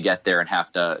you were going to get there and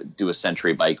have to do a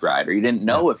century bike ride, or you didn't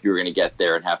know if you were going to get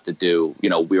there and have to do,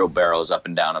 wheelbarrows up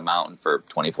and down a mountain for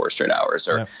 24 straight hours,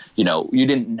 or, you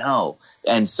didn't know.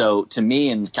 And so to me,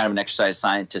 in kind of an exercise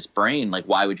scientist brain, like,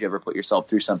 why would you ever put yourself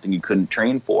through something you couldn't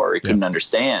train for, or you couldn't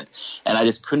understand? And I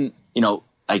just couldn't,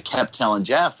 I kept telling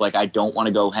Jeff, like, I don't want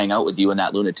to go hang out with you and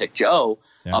that lunatic Joe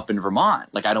up in Vermont.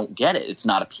 Like, I don't get it. It's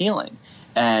not appealing.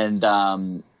 And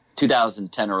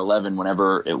 2010 or 11,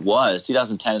 whenever it was,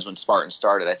 2010 is when Spartan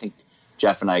started. I think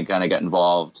Jeff and I kind of got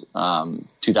involved early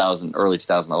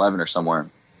 2011 or somewhere.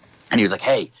 And he was like,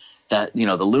 hey, that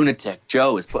the lunatic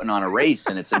Joe is putting on a race,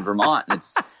 and it's in Vermont, and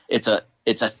it's a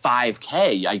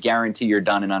 5K. I guarantee you're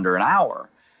done in under an hour.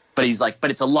 But he's like,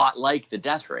 but it's a lot like the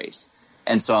Death Race.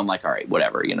 And so I'm like, all right,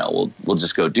 whatever, we'll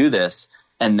just go do this.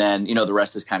 And then, the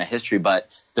rest is kind of history. But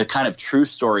the kind of true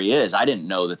story is, I didn't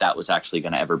know that was actually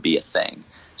going to ever be a thing.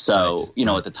 So,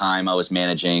 at the time I was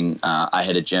managing, I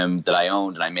had a gym that I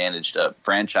owned, and I managed a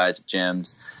franchise of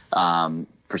gyms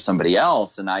for somebody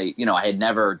else. And I had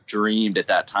never dreamed at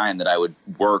that time that I would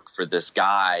work for this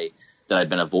guy that I'd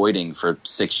been avoiding for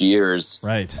 6 years.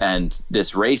 Right. And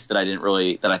this race that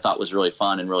I thought was really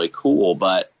fun and really cool,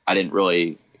 but I didn't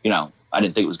really, I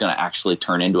didn't think it was going to actually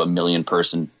turn into a 1 million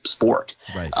person sport.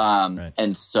 Right.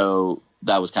 And so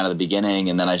that was kind of the beginning.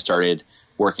 And then I started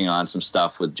working on some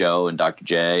stuff with Joe and Dr.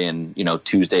 J, and,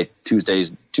 Tuesday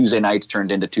nights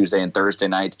turned into Tuesday and Thursday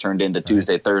nights turned into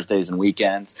Tuesday, Thursdays and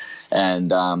weekends. And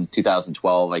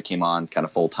 2012, I came on kind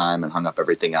of full time and hung up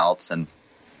everything else. And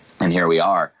here we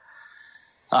are.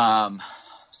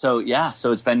 So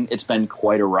it's been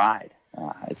quite a ride.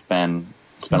 It's been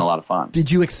a lot of fun. Did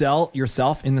you excel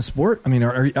yourself in the sport? I mean,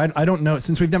 I don't know.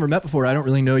 Since we've never met before, I don't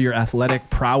really know your athletic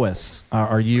prowess.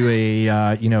 Are you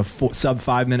a sub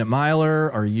 5 minute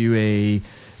miler? Are you a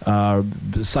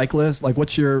cyclist? Like,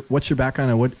 what's your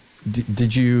background? And what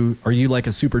are you like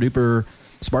a super duper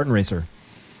Spartan racer?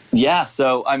 Yeah.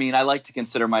 So, I mean, I like to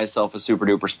consider myself a super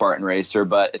duper Spartan racer,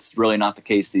 but it's really not the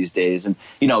case these days. And,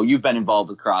 you've been involved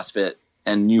with CrossFit,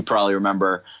 and you probably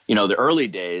remember, the early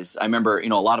days. I remember, a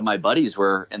lot of my buddies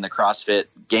were in the CrossFit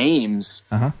Games,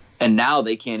 and now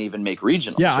they can't even make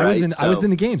regionals. Yeah, right? I was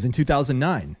in the Games in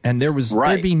 2009, and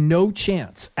there'd be no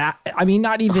chance.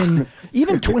 Not even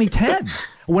 2010.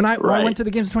 When I went to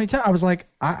the Games in 2010, I was like,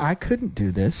 I couldn't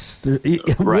do this.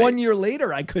 1 year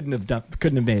later, I couldn't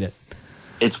have made it.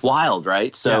 It's wild,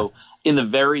 right? So in the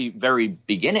very, very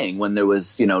beginning when there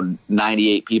was,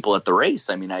 98 people at the race,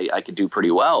 I mean, I could do pretty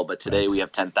well. But today we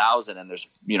have 10,000 and there's,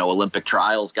 Olympic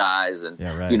trials guys and,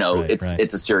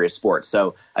 it's a serious sport.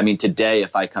 So, I mean, today,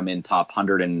 if I come in top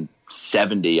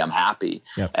 170, I'm happy.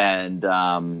 Yep. And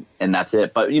that's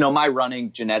it. But, my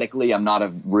running genetically, I'm not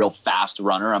a real fast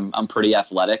runner. I'm pretty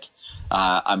athletic.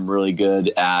 I'm really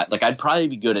good at, I'd probably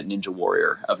be good at Ninja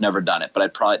Warrior. I've never done it,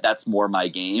 but that's more my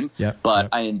game. Yep, but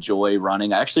I enjoy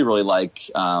running. I actually really like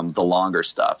the longer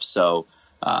stuff. So,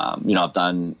 I've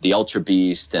done the Ultra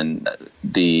Beast and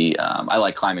I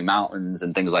like climbing mountains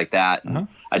and things like that. And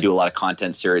I do a lot of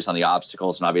content series on the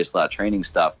obstacles and obviously a lot of training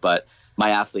stuff. But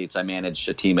my athletes, I manage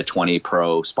a team of 20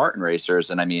 pro Spartan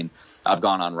racers. And I mean, I've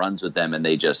gone on runs with them and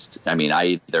they just, I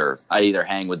either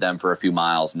hang with them for a few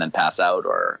miles and then pass out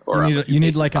or you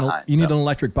need an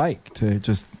electric bike to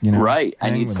just, right. I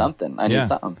need something. I need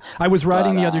something. I was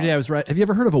riding the other day. Have you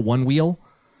ever heard of a one wheel?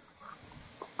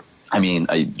 I mean,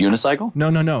 a unicycle?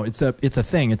 No. It's a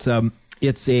thing. It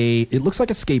looks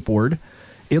like a skateboard.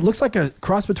 It looks like a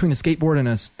cross between a skateboard and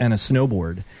a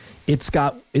snowboard.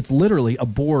 It's literally a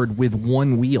board with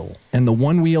one wheel, and the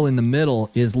one wheel in the middle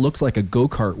looks like a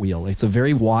go-kart wheel. It's a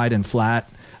very wide and flat.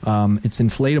 It's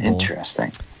inflatable.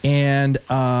 Interesting. And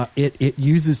it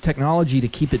uses technology to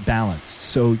keep it balanced.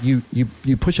 So you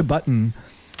push a button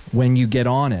when you get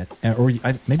on it, or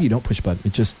maybe you don't push a button.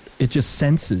 It just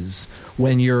senses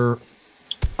when you're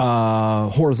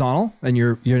horizontal and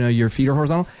your feet are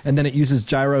horizontal, and then it uses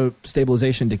gyro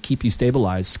stabilization to keep you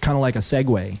stabilized, kind of like a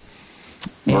Segway.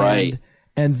 Right.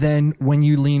 And then when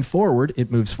you lean forward,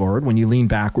 it moves forward. When you lean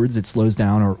backwards, it slows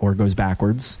down or goes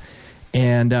backwards.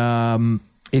 And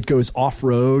it goes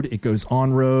off-road. It goes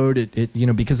on-road. It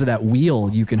because of that wheel,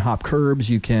 you can hop curbs.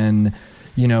 You can,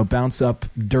 bounce up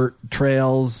dirt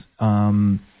trails.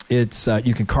 You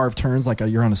can carve turns like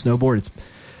you're on a snowboard.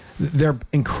 They're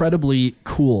incredibly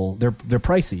cool. They're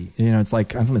pricey. It's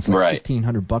like, I don't know, it's like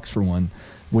 $1,500 for one,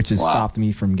 which has stopped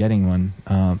me from getting one.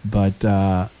 But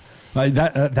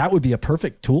that would be a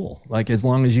perfect tool. Like, as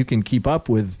long as you can keep up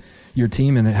with your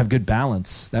team and have good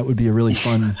balance, that would be a really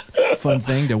fun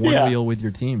thing to one wheel with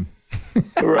your team.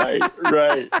 Right.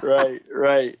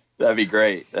 That'd be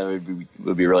great. That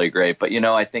would be really great. But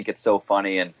I think it's so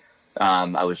funny. And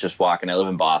I was just walking. I live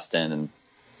in Boston, and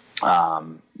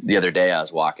the other day I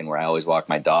was walking where I always walk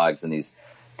my dogs, and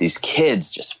these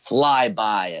kids just fly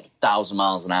by at 1,000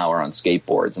 miles an hour on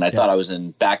skateboards. And I thought I was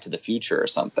in Back to the Future or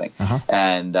something.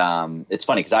 And it's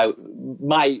funny because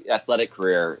my athletic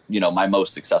career, my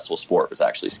most successful sport was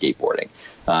actually skateboarding.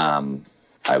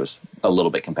 I was a little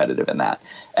bit competitive in that.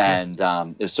 And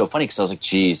it was so funny because I was like,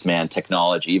 geez, man,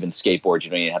 technology, even skateboards,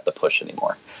 you don't even have to push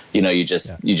anymore. You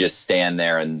just stand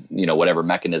there and, whatever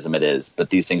mechanism it is. But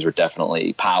these things were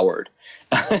definitely powered.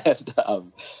 And,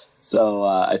 so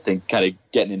I think kind of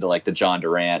getting into like the John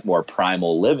Durant, more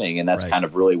primal living, and that's kind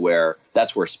of really where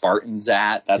Spartan's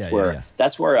at. That's where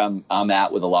I'm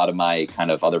at with a lot of my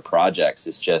kind of other projects,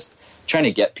 is just trying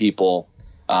to get people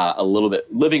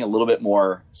living a little bit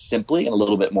more simply and a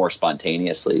little bit more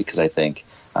spontaneously, because I think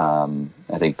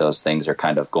those things are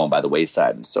kind of going by the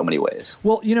wayside in so many ways.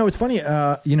 Well, it's funny, when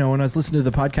I was listening to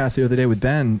the podcast the other day with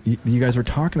Ben, you guys were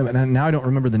talking about, and now I don't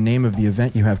remember the name of the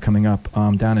event you have coming up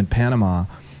down in Panama.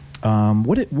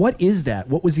 What is that?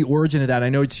 What was the origin of that? I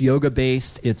know it's yoga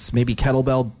based. It's maybe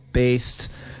kettlebell based.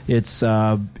 It's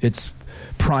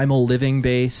primal living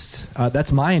based.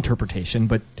 That's my interpretation.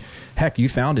 But heck, you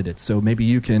founded it, so maybe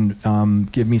you can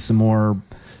give me some more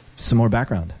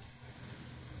background.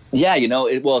 Yeah,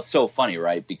 it's so funny,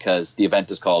 right? Because the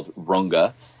event is called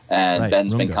Runga, and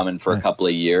Ben's been coming for a couple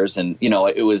of years, and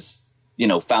it was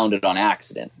founded on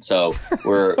accident. So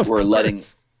we're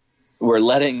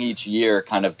letting each year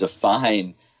kind of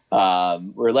define.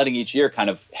 We're letting each year kind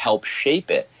of help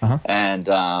shape it,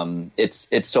 and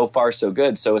it's so far so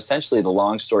good. So essentially, the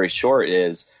long story short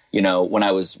is,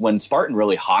 when Spartan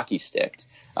really hockey sticked,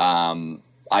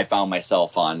 I found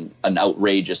myself on an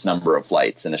outrageous number of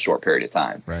flights in a short period of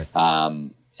time. Right.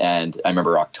 And I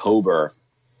remember October,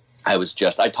 I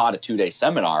taught a 2-day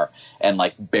seminar and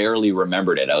barely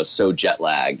remembered it. I was so jet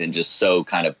lagged and just so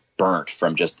kind of burnt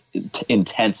from just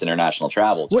intense international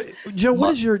travel. Joe,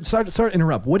 what is your sorry to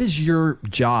interrupt? What is your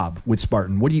job with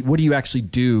Spartan? What do you actually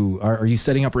do? Are you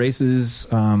setting up races?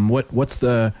 What's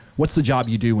the job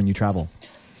you do when you travel?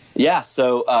 Yeah,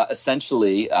 so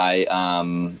essentially,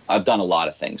 I've done a lot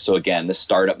of things. So again, the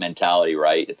startup mentality,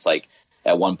 right? It's like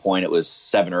at one point it was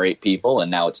 7 or 8 people, and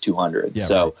now it's 200. Yeah,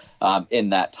 so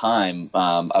in that time,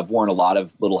 I've worn a lot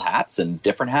of little hats and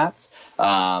different hats.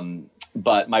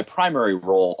 But my primary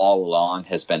role all along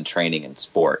has been training in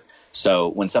sport. So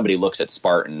when somebody looks at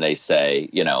Spartan, they say,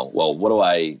 well, what do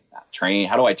I train?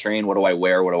 How do I train? What do I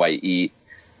wear? What do I eat?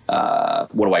 What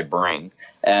do I bring?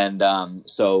 And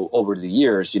so over the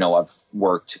years, I've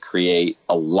worked to create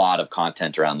a lot of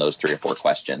content around those 3 or 4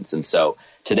 questions. And so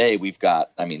today we've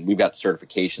got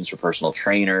certifications for personal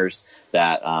trainers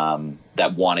that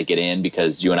want to get in,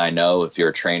 because you and I know, if you're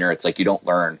a trainer, it's like you don't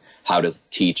learn how to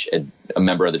teach a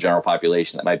member of the general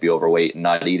population that might be overweight and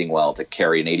not eating well to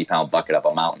carry an 80-pound bucket up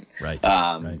a mountain. Right.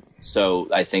 So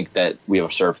I think that we have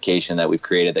a certification that we've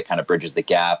created that kind of bridges the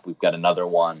gap. We've got another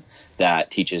one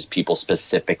that teaches people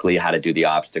specifically how to do the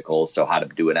obstacles. So how to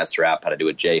do an S-rap, how to do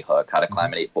a J-hook, how to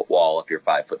climb an 8-foot wall if you're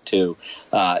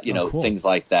 5'2", cool. Things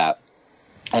like that.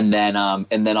 And then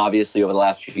obviously over the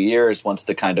last few years, once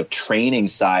the kind of training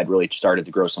side really started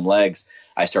to grow some legs,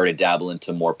 I started dabbling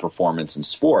into more performance and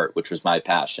sport, which was my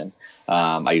passion.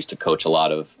 I used to coach a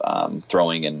lot of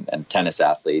throwing and tennis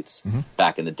athletes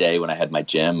back in the day when I had my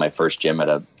gym. My first gym had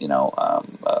a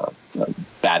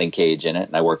batting cage in it,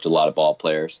 and I worked with a lot of ball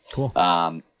players. Cool.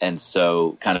 And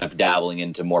so kind of dabbling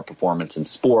into more performance and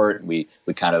sport. We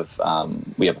kind of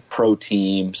we have a pro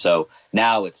team. So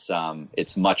now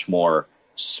it's much more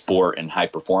sport and high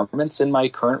performance in my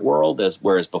current world,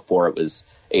 whereas before it was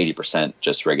 80%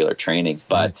 just regular training.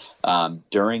 But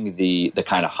during the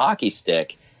kind of hockey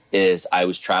stick is I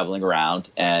was traveling around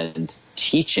and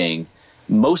teaching.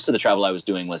 Most of the travel I was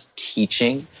doing was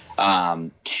teaching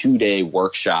 2-day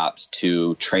workshops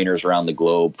to trainers around the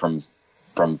globe from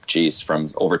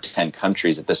over 10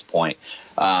 countries at this point.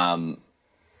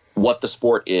 What the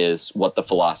sport is, what the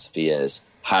philosophy is,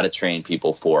 how to train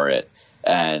people for it,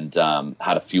 and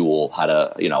how to fuel, how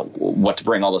to, what to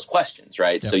bring, all those questions,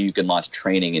 right? Yep. So you can launch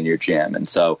training in your gym. And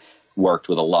so worked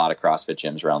with a lot of CrossFit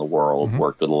gyms around the world,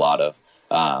 worked with a lot of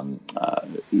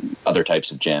other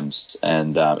types of gyms.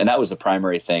 And that was the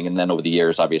primary thing. And then over the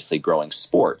years, obviously growing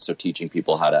sport. So teaching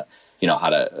people how to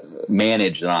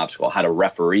manage an obstacle, how to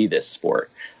referee this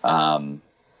sport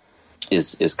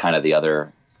is kind of the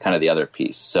other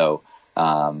piece. So,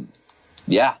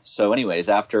 So anyways,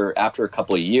 after a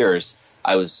couple of years,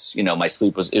 I was, my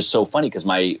sleep was so funny because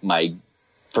my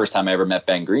first time I ever met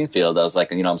Ben Greenfield, I was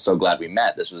like, I'm so glad we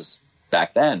met. This was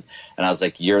back then. And I was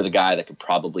like, you're the guy that could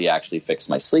probably actually fix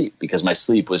my sleep, because my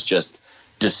sleep was just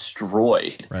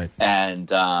destroyed. Right.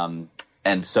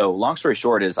 And so long story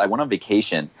short is I went on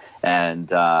vacation,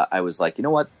 and I was like, you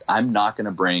know what? I'm not going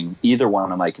to bring either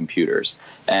one of my computers,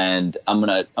 and I'm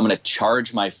going to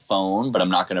charge my phone, but I'm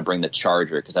not going to bring the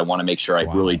charger, because I want to make sure I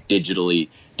really digitally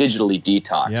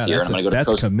detox here. And I'm going to go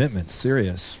to That's commitment.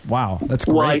 Serious. Wow. That's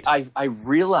great. Well, I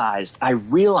realized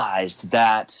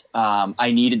that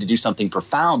I needed to do something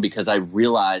profound, because I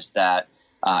realized that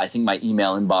I think my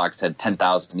email inbox had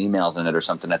 10,000 emails in it or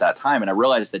something at that time. And I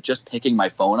realized that just picking my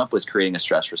phone up was creating a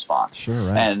stress response. Sure,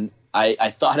 right. And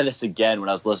I thought of this again when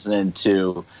I was listening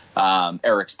to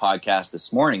Eric's podcast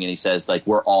this morning, and he says, like,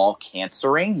 we're all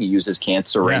cancering. He uses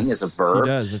cancering as a verb. He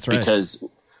does. That's right. Because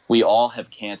we all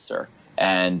have cancer.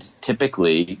 And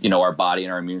typically, our body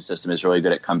and our immune system is really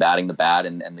good at combating the bad,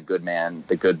 and the good man,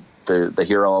 the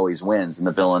hero always wins, and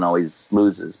the villain always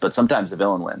loses. But sometimes the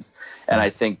villain wins. And I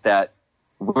think that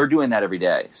we're doing that every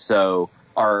day. So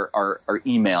our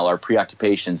email, our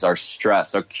preoccupations, our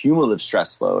stress, our cumulative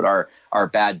stress load, our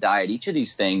bad diet, each of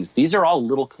these things, these are all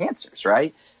little cancers,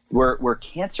 right? We're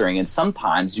cancering. And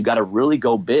sometimes you got to really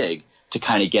go big to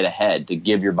kind of get ahead, to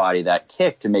give your body that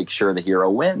kick to make sure the hero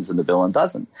wins and the villain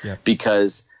doesn't. Yeah.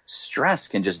 Because stress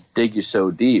can just dig you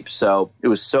so deep. So it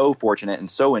was so fortunate and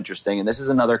so interesting. And this is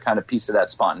another kind of piece of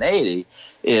that spontaneity,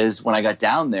 is when I got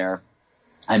down there,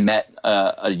 I met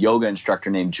a yoga instructor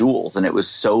named Jules, and it was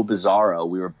so bizarro.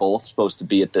 We were both supposed to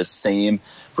be at this same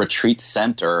retreat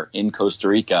center in Costa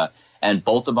Rica, and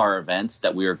both of our events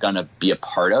that we were going to be a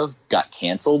part of got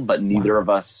canceled, but neither of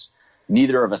us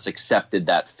accepted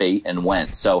that fate and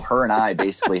went. So her and I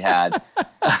basically had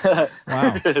her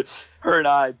and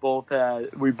I both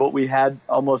had we had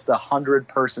almost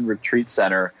 100-person retreat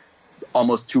center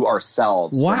almost to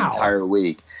ourselves for an entire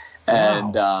week.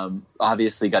 And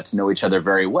obviously got to know each other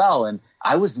very well. And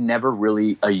I was never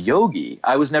really a yogi.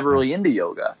 I was never really into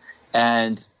yoga.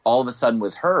 And all of a sudden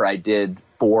with her, I did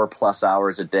 4+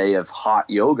 hours a day of hot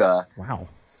yoga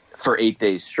for 8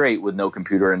 days straight with no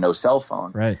computer and no cell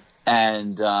phone. Right.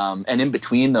 And in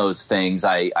between those things,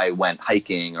 I went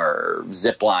hiking or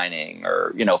zip lining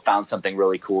or, found something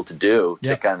really cool to do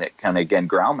to kind of again,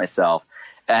 ground myself.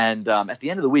 And at the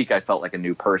end of the week, I felt like a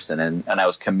new person, and I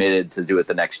was committed to do it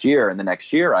the next year. And the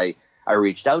next year, I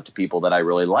reached out to people that I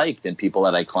really liked and people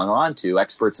that I clung on to,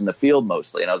 experts in the field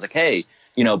mostly. And I was like, hey,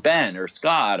 Ben or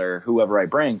Scott or whoever I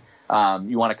bring,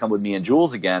 you want to come with me and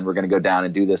Jules again? We're going to go down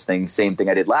and do this same thing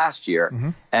I did last year. Mm-hmm.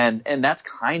 And that's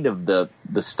kind of the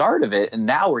start of it. And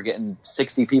now we're getting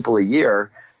 60 people a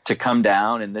year to come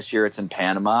down. And this year it's in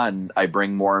Panama, and I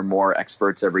bring more and more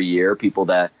experts every year, people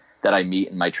that I meet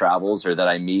in my travels or that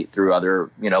I meet through other,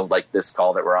 like this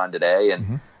call that we're on today.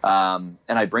 And, and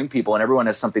I bring people, and everyone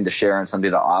has something to share and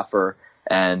something to offer.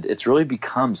 And it's really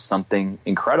become something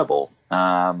incredible.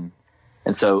 And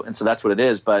so that's what it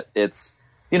is. But it's,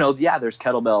 there's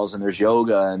kettlebells and there's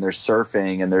yoga and there's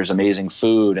surfing and there's amazing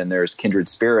food and there's kindred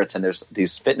spirits and there's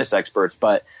these fitness experts.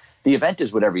 But the event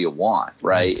is whatever you want,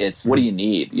 right? It's what do you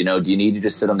need? Do you need to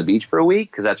just sit on the beach for a week?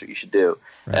 Because that's what you should do.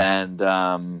 Right.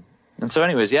 And so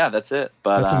anyways, yeah, that's it.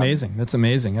 But that's amazing. That's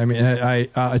amazing. I mean,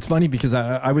 it's funny because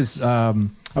I was a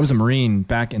Marine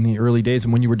back in the early days,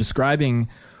 and when you were describing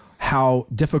how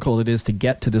difficult it is to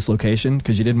get to this location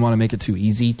because you didn't want to make it too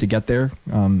easy to get there.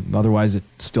 Otherwise, it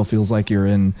still feels like you're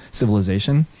in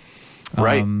civilization.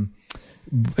 Right.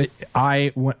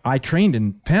 I trained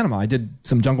in Panama. I did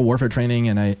some jungle warfare training,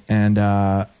 and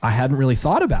I hadn't really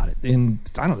thought about it.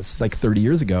 It's like 30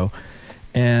 years ago,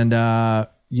 and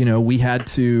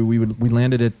we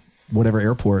landed at whatever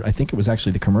airport. I think it was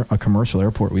actually a commercial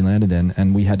airport we landed in,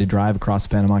 and we had to drive across the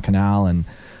Panama Canal, and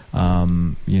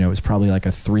it was probably like a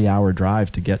 3-hour drive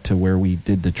to get to where we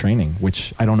did the training,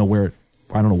 which I don't know where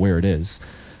it is.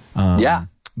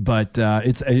 But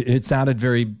it sounded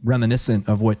very reminiscent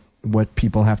of what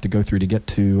people have to go through to get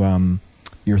to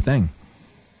your thing.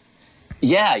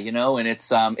 Yeah, and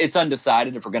it's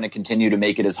undecided if we're going to continue to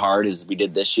make it as hard as we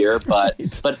did this year. But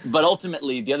but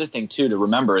ultimately, the other thing too to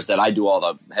remember is that I do all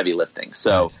the heavy lifting.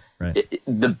 So right.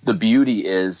 The beauty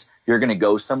is you're going to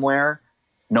go somewhere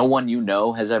no one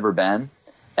has ever been,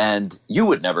 and you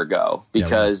would never go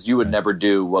because you would never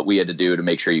do what we had to do to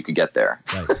make sure you could get there.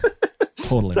 Right.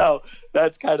 Totally. So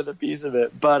that's kind of the piece of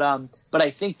it. But I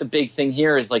think the big thing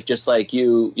here is just like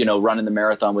you running the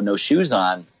marathon with no shoes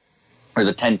on, or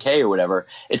the 10K or whatever.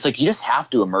 It's like you just have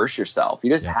to immerse yourself.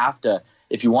 You just have to,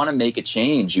 if you want to make a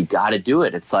change, you got to do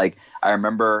it. It's like I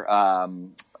remember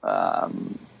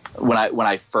when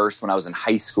I was in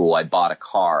high school, I bought a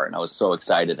car and I was so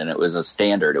excited, and it was a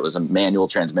standard. It was a manual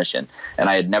transmission, and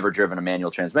I had never driven a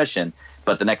manual transmission.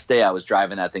 But the next day I was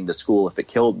driving that thing to school if it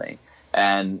killed me.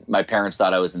 And my parents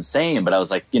thought I was insane, but I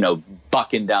was like,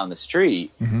 bucking down the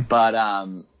street.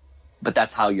 Mm-hmm. But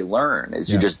that's how you learn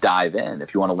is you just dive in.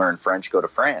 If you want to learn French, go to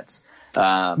France.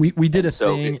 We did a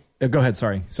thing. Go ahead.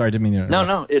 Sorry, didn't mean to interrupt.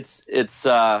 No. It's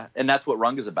and that's what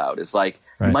Runga's about. Is like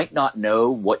you might not know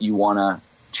what you want to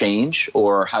change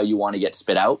or how you want to get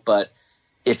spit out, but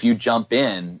if you jump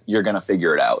in, you're going to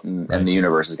figure it out, and the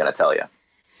universe is going to tell you.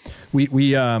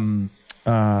 We in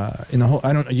the whole,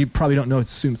 you probably don't know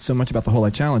so much about the Whole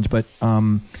Life Challenge, but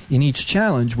in each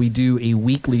challenge we do a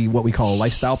weekly, what we call a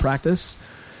lifestyle practice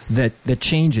that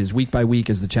changes week by week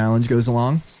as the challenge goes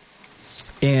along.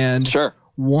 And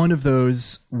one of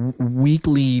those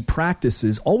weekly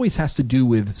practices always has to do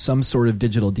with some sort of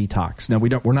digital detox. Now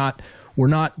we're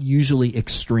not usually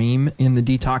extreme in the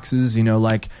detoxes,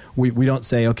 like we don't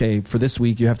say, okay, for this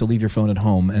week you have to leave your phone at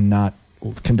home and not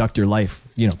conduct your life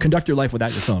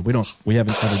without your phone. We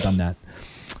haven't ever done that.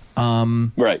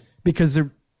 Right. Because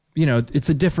it's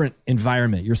a different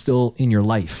environment. You're still in your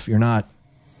life. You're not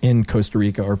in Costa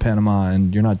Rica or Panama,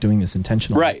 and you're not doing this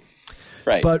intentionally. Right.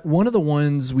 But one of the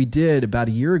ones we did about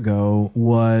a year ago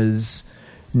was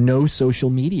no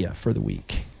social media for the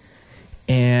week.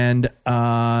 And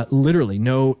literally,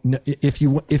 no.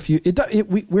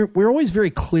 We're always very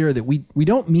clear that we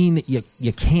don't mean that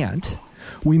you can't.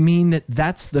 We mean that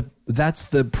that's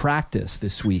the practice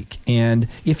this week. And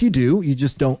if you do, you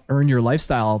just don't earn your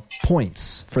lifestyle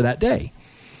points for that day.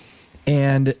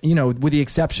 And with the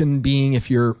exception being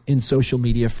if you're in social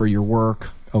media for your work,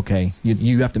 okay,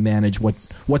 you have to manage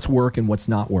what's work and what's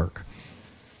not work.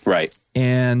 Right.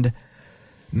 And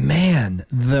man,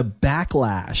 the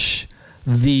backlash,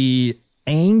 the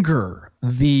anger,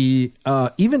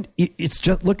 it's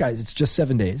just, look guys, it's just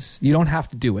 7 days. You don't have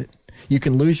to do it. You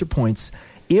can lose your points.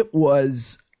 It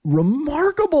was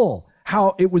remarkable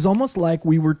how it was almost like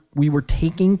we were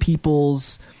taking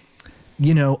people's,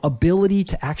 ability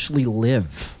to actually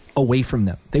live away from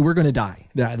them. They were going to die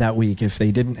that week if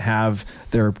they didn't have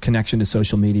their connection to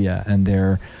social media, and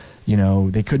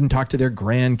they couldn't talk to their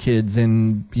grandkids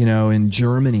in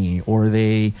Germany, or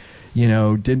they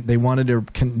wanted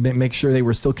to make sure they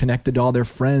were still connected to all their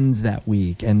friends that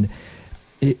week. And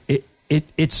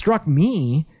it struck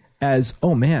me as,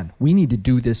 oh man, we need to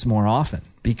do this more often,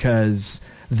 because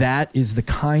that is the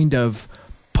kind of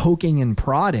poking and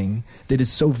prodding that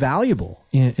is so valuable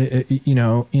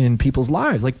in people's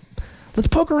lives. Like let's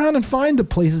poke around and find the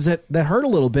places that hurt a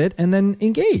little bit, and then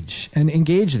engage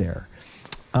there.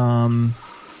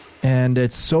 And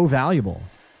it's so valuable.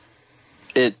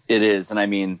 It is. And I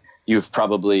mean, you've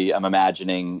probably, I'm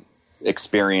imagining,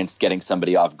 experienced getting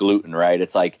somebody off gluten, right?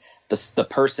 It's like the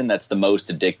person that's the most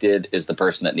addicted is the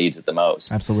person that needs it the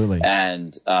most. Absolutely.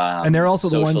 And they're also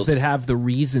the ones that have the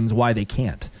reasons why they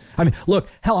can't. I mean, look,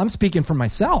 hell, I'm speaking for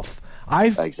myself.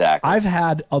 I've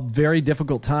had a very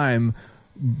difficult time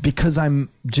because I'm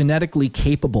genetically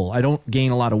capable. I don't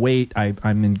gain a lot of weight.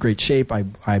 I'm in great shape.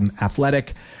 I'm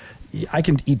athletic. I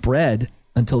can eat bread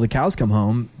until the cows come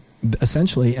home,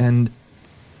 essentially, and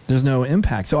there's no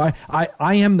impact. So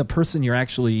I am the person you're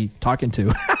actually talking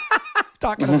to,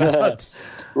 talking about.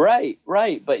 Right.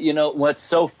 But you know what's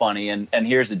so funny, and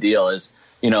here's the deal is,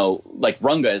 you know, like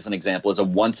Runga as an example is a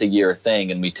once a year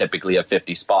thing, and we typically have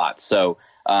 50 spots. So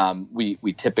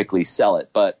we typically sell it.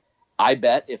 But I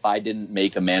bet if I didn't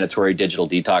make a mandatory digital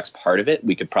detox part of it,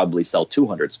 we could probably sell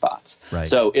 200 spots. Right.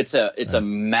 So it's a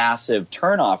massive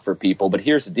turnoff for people. But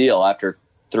here's the deal. After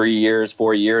 3 years,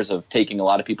 4 years of taking a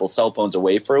lot of people's cell phones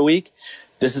away for a week,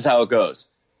 this is how it goes.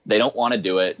 They don't want to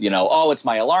do it. You know, oh, it's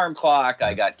my alarm clock.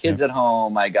 I got kids at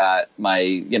home. I got my,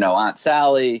 you know, Aunt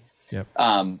Sally. Yep.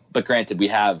 But granted, we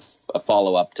have a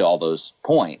follow-up to all those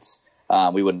points.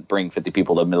 We wouldn't bring 50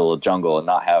 people to the middle of the jungle and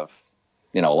not have,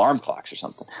 you know, alarm clocks or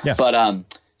something. Yeah. But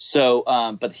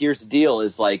but here's the deal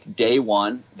is like day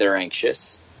 1, they're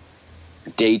anxious.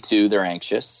 Day 2, they're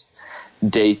anxious.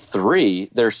 Day 3,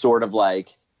 they're sort of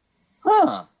like,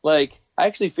 like I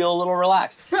actually feel a little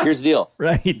relaxed. Here's the deal.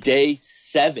 Right. Day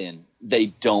 7, they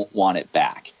don't want it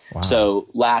back. Wow. So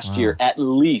last year, at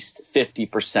least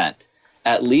 50%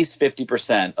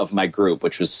 of my group,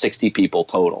 which was 60 people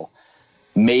total,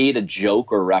 made a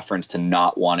joke or reference to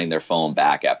not wanting their phone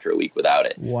back after a week without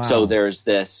it. Wow. So there's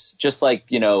this, just like,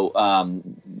 you know,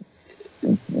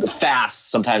 fast,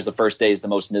 sometimes the first day is the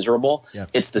most miserable. Yep.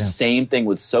 It's the same thing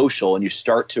with social. And you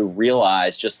start to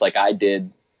realize, just like I did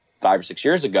 5 or 6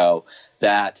 years ago,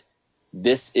 that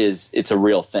it's a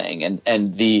real thing.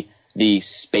 And the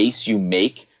space you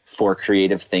make for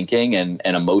creative thinking and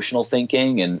emotional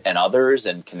thinking and others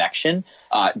and connection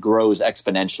grows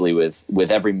exponentially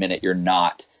with every minute you're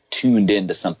not tuned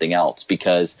into something else,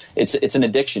 because it's an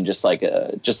addiction, just like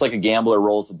a gambler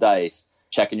rolls the dice.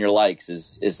 Checking your likes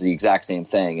is the exact same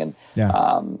thing, and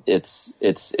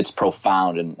it's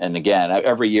profound. And again,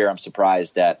 every year I'm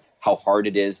surprised at how hard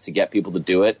it is to get people to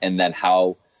do it, and then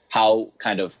how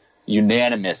kind of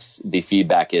unanimous the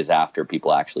feedback is after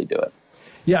people actually do it.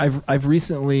 Yeah, I've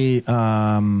recently, you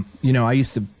know,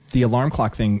 the alarm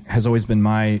clock thing has always been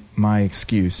my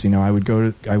excuse. You know, I would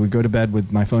go to bed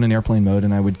with my phone in airplane mode,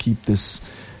 and I would keep this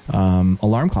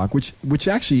alarm clock, which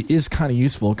actually is kind of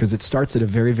useful because it starts at a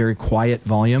very, very quiet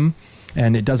volume,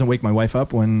 and it doesn't wake my wife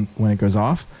up when it goes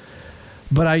off.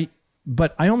 But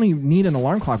I only need an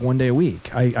alarm clock 1 day a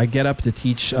week. I get up to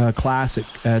teach class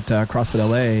at CrossFit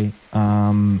LA.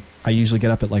 I usually get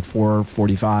up at like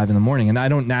 4:45 in the morning, and I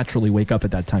don't naturally wake up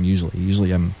at that time usually.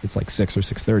 Usually it's like 6 or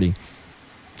 6:30.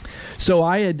 So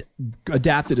I had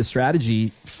adapted a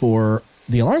strategy for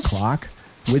the alarm clock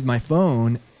with my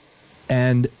phone,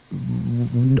 and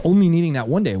only needing that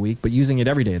 1 day a week, but using it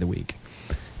every day of the week.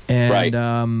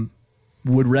 And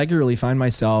would regularly find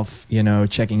myself, you know,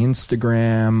 checking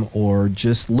Instagram or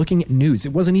just looking at news.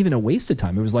 It wasn't even a waste of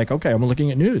time. It was like, okay, I'm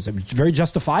looking at news. It was very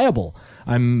justifiable.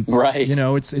 I'm you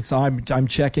know, I'm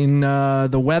checking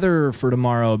the weather for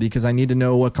tomorrow because I need to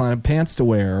know what kind of pants to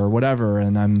wear or whatever,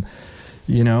 and I'm,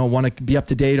 you know, want to be up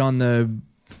to date on the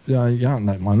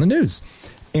on the news.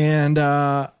 And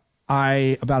about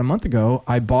a month ago,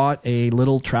 I bought a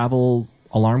little travel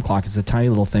alarm clock. It's a tiny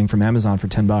little thing from Amazon for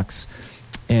 $10.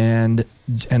 And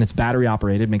it's battery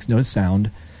operated, makes no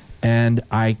sound, and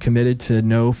I committed to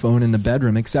no phone in the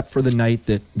bedroom except for the night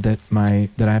that I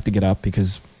have to get up,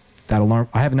 because that alarm,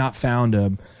 I have not found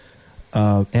a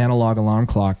analog alarm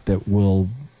clock that will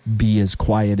be as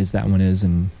quiet as that one is,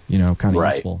 and, you know, kind of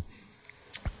useful.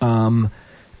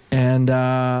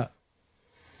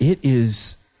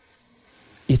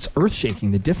 It's earth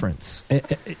shaking, the difference.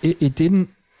 It didn't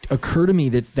occur to me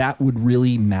that would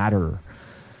really matter.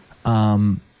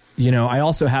 You know, I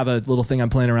also have a little thing I'm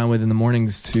playing around with in the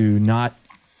mornings to not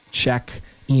check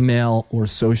email or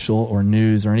social or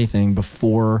news or anything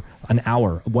before an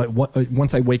hour.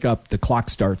 Once I wake up, the clock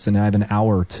starts, and I have an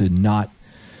hour to not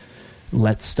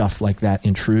let stuff like that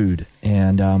intrude.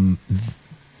 And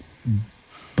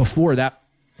before that,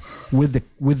 with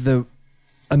the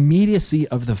immediacy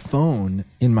of the phone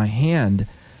in my hand,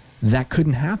 that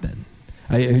couldn't happen.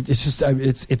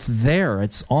 It's there,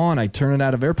 it's on. I turn it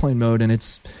out of airplane mode, and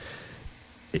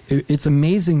it's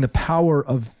amazing the power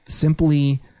of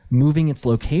simply moving its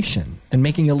location and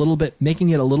making it a little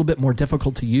bit more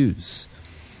difficult to use.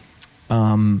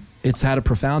 It's had a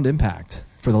profound impact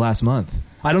for the last month.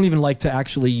 I don't even like to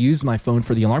actually use my phone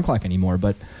for the alarm clock anymore,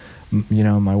 but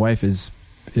my wife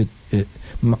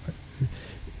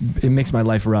it makes my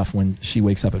life rough when she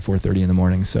wakes up at 4:30 in the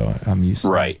morning. So I'm used to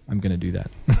right. I'm going to do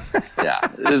that. Yeah,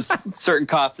 there's certain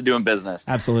costs to doing business.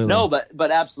 Absolutely. No,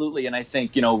 but absolutely. And I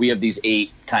think, we have these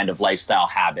 8 kind of lifestyle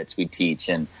habits we teach.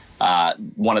 And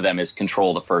one of them is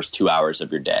control the first 2 hours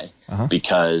of your day.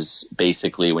 Because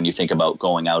basically when you think about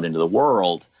going out into the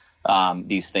world,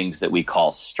 these things that we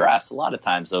call stress, a lot of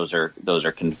times those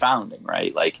are confounding,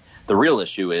 right? Like the real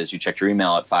issue is you checked your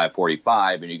email at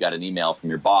 5:45 and you got an email from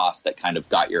your boss that kind of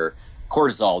got your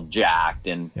cortisol jacked,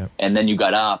 and then you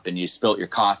got up and you spilt your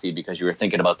coffee because you were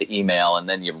thinking about the email, and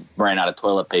then you ran out of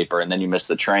toilet paper, and then you missed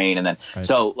the train, and then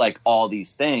so like all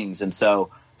these things. And so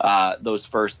those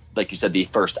first, like you said, the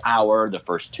first hour, the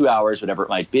first 2 hours, whatever it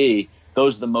might be,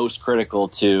 those are the most critical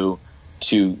to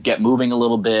get moving a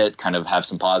little bit, kind of have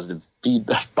some positive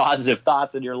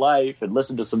thoughts in your life, and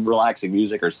listen to some relaxing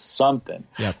music or something.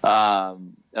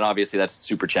 And obviously that's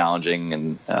super challenging,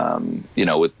 and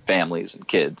with families and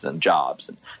kids and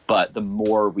jobs. But the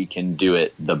more we can do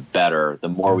it, the better. The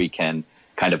more we can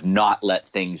kind of not let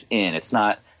things in. It's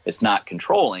not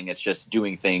controlling. It's just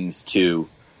doing things to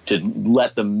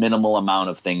let the minimal amount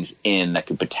of things in that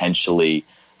could potentially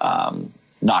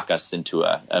knock us into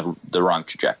the wrong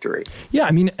trajectory. Yeah,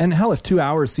 I mean, and hell, if 2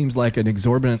 hours seems like an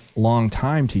exorbitant long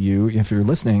time to you, if you're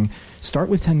listening, start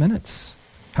with 10 minutes.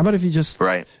 How about if you just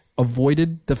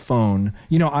avoided the phone?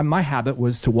 My habit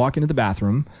was to walk into the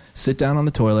bathroom, sit down on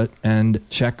the toilet, and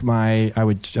check I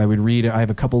would read. I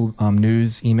have a couple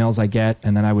news emails I get,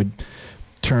 and then I would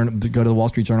go to the Wall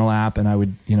Street Journal app, and I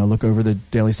would look over the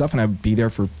daily stuff, and I would be there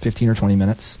for 15 or 20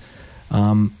 minutes.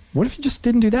 What if you just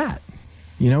didn't do that?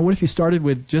 What if you started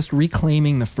with just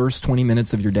reclaiming the first 20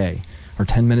 minutes of your day or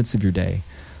 10 minutes of your day?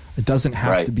 It doesn't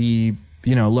have to be,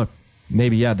 look,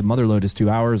 maybe, the mother load is 2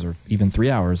 hours or even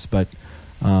 3 hours, but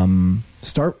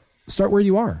start where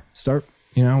you are. Start,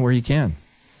 where you can.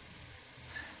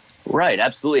 Right,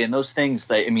 absolutely. And those things,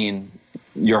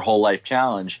 your whole life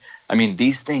challenge,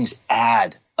 these things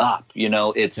add up.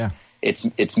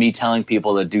 It's me telling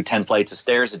people to do 10 flights of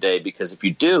stairs a day, because if you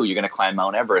do, you're going to climb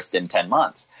Mount Everest in 10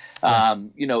 months.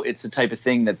 It's the type of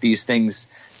thing that these things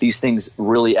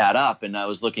really add up. And I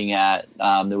was looking at,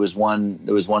 there was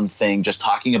one thing just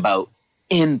talking about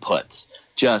inputs,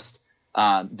 just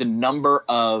the number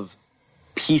of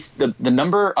the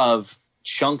number of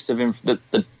chunks of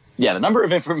the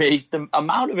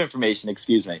amount of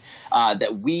information,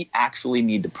 that we actually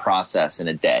need to process in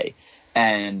a day.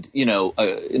 And,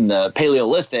 in the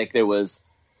Paleolithic, there was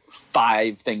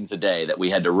 5 things a day that we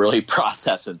had to really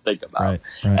process and think about. Right.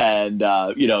 And,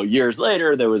 years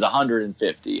later, there was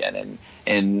 150. And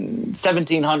in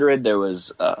 1700, there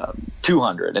was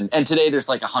 200. And today there's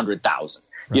like 100,000.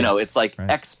 It's like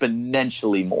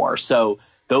exponentially more. So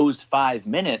those 5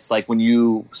 minutes, like when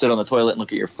you sit on the toilet and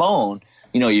look at your phone,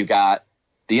 you got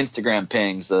the Instagram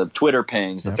pings, the Twitter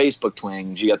pings, the Facebook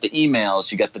twings, you got the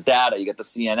emails, you got the data, you got the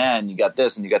CNN, you got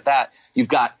this and you got that. You've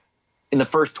got, in the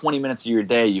first 20 minutes of your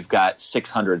day, you've got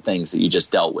 600 things that you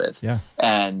just dealt with. Yeah.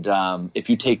 And if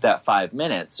you take that 5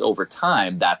 minutes over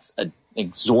time, that's an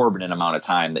exorbitant amount of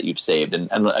time that you've saved, and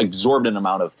an exorbitant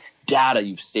amount of data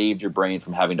you've saved your brain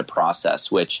from having to process,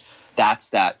 which that's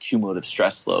that cumulative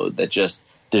stress load that just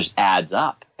adds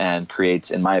up and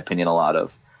creates, in my opinion, a lot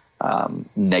of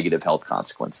negative health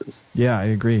consequences. Yeah, I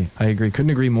agree.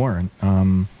 Couldn't agree more.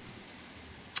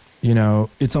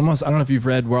 It's almost, I don't know if you've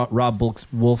read Rob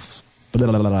Wolf's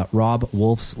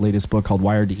latest book called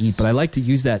Wired to Eat, but I like to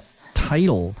use that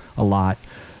title a lot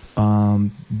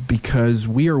because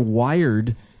we are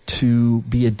wired to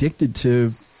be addicted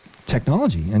to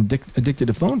technology and addicted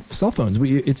to cell phones.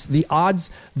 It's the odds,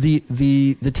 the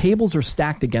tables are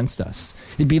stacked against us.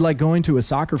 It'd be like going to a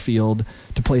soccer field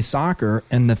to play soccer,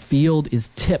 and the field is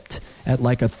tipped at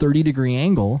like a 30-degree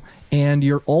angle, and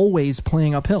you're always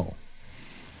playing uphill.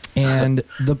 And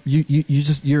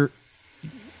you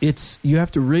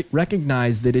have to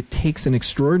recognize that it takes an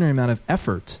extraordinary amount of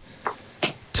effort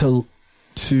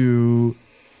to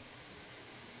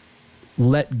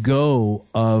let go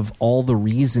of all the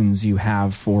reasons you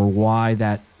have for why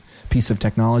that piece of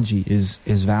technology is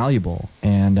valuable,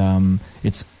 and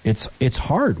it's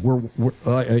hard. We're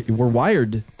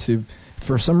wired to,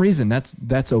 for some reason,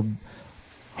 that's a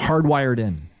hardwired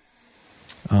in,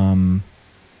 and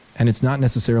it's not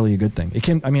necessarily a good thing. It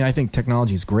can. I think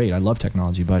technology is great. I love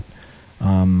technology, but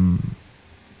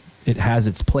it has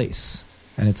its place.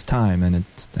 and it's time, and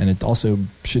it also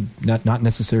should not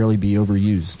necessarily be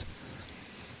overused.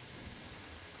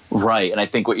 Right. And I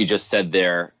think what you just said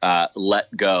there,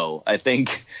 let go. I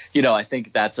think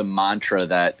that's a mantra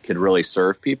that could really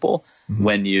serve people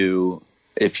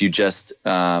if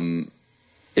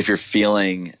you're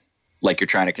feeling like you're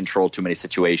trying to control too many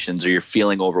situations, or you're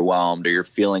feeling overwhelmed, or you're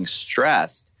feeling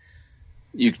stressed,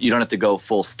 you don't have to go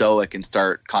full stoic and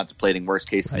start contemplating worst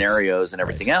case scenarios and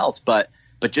everything else, but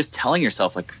just telling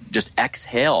yourself, like, just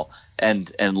exhale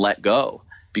and let go.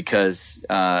 Because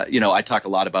I talk a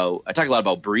lot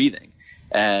about breathing,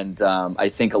 and I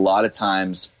think a lot of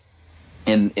times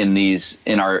in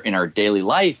our daily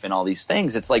life and all these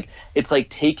things, it's like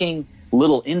taking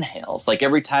little inhales. Like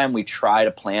every time we try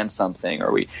to plan something,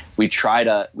 or we try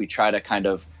to kind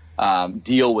of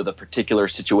deal with a particular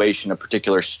situation, a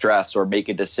particular stress, or make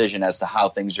a decision as to how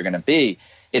things are going to be,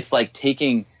 it's like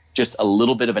taking just a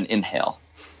little bit of an inhale.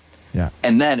 Yeah.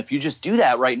 And then if you just do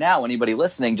that right now, anybody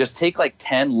listening, just take like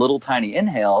 10 little tiny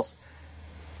inhales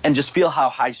and just feel how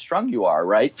high strung you are,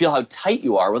 right? Feel how tight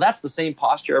you are. Well, that's the same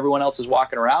posture everyone else is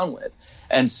walking around with.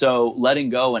 And so letting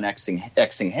go and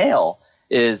exhale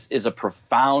is a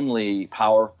profoundly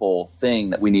powerful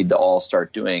thing that we need to all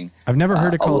start doing. I've never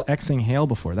heard it called exhale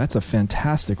before. That's a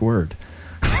fantastic word.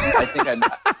 I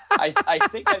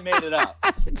think I made it up.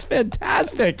 It's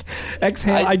fantastic.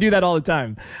 Exhale. I do that all the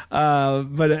time.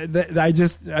 But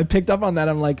I picked up on that.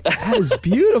 I'm like, that is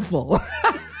beautiful.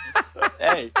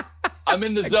 Hey, I'm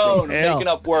in the zone. I'm making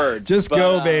up words. Just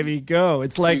go, baby, go.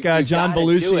 It's like John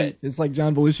Belushi. It's like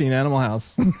John Belushi in Animal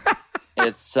House.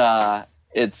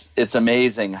 It's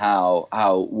amazing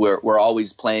how we're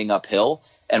always playing uphill,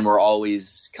 and we're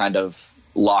always kind of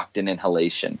locked in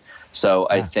inhalation. So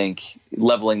I think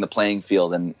leveling the playing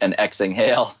field and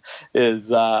exhale is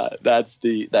that's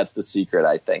the secret,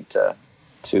 I think, to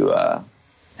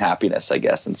happiness, I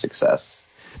guess, and success.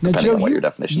 Now, Joe, on what your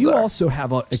definitions you are. also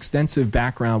have an extensive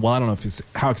background. Well, I don't know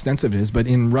how extensive it is, but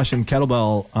in Russian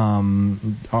kettlebell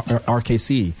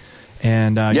RKC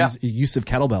and use of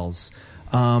kettlebells.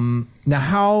 Now,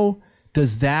 how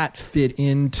does that fit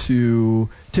into?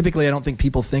 Typically, I don't think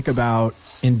people think about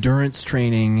endurance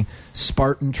training,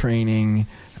 Spartan training,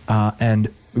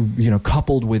 and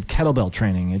coupled with kettlebell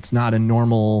training. It's not a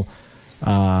normal.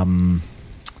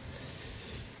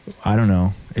 I don't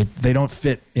know. They don't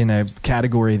fit in a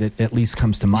category that at least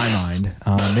comes to my mind.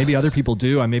 Maybe other people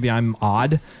do. Maybe I'm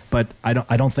odd, but I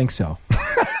don't think so.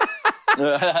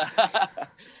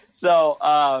 So,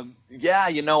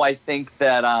 I think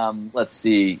that, let's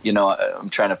see, I'm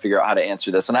trying to figure out how to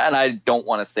answer this. And I don't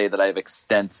want to say that I have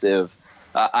extensive,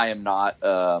 I am not,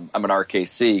 I'm an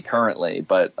RKC currently,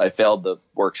 but I failed the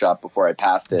workshop before I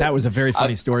passed it. That was a very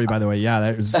funny story, by the way.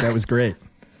 Yeah, that was great.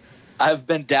 I've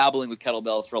been dabbling with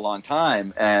kettlebells for a long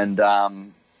time, and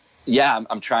I'm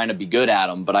trying to be good at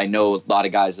them, but I know a lot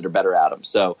of guys that are better at them.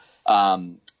 So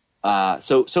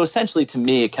essentially, to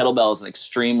me, a kettlebell is an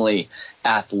extremely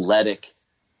athletic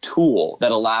tool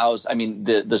that allows. I mean,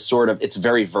 it's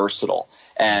very versatile,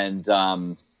 and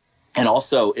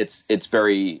also it's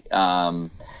very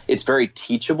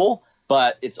teachable.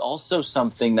 But it's also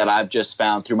something that I've just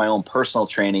found through my own personal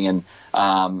training, and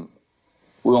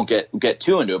we won't get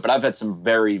too into it, but I've had some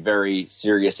very, very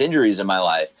serious injuries in my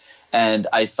life. And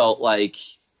I felt like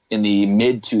in the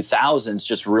mid 2000s,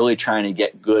 just really trying to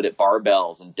get good at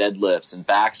barbells and deadlifts and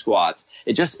back squats.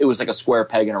 It was like a square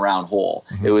peg in a round hole.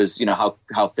 Mm-hmm. It was,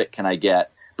 how fit can I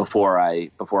get before I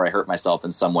hurt myself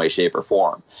in some way, shape, or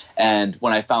form. And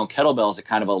when I found kettlebells, it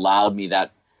kind of allowed me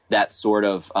that sort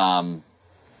of,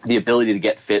 the ability to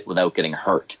get fit without getting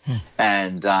hurt.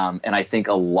 And I think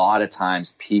a lot of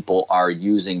times people are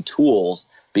using tools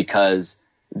because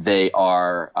they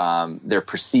are, they're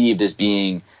perceived as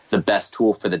being the best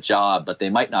tool for the job, but they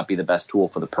might not be the best tool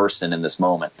for the person in this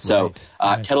moment. So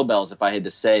kettlebells, if I had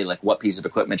to say like what piece of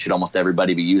equipment should almost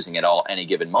everybody be using at any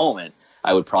given moment,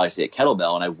 I would probably say a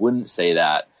kettlebell. And I wouldn't say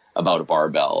that about a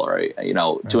barbell, or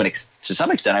to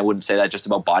some extent, I wouldn't say that just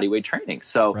about body weight training.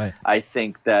 So I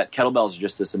think that kettlebells are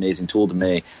just this amazing tool to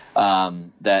me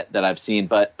that I've seen.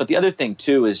 But the other thing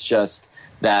too is just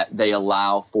that they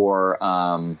allow for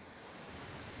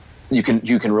you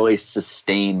can really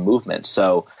sustain movement.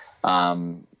 So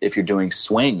if you're doing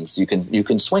swings, you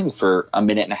can swing for 1.5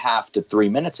 minutes to 3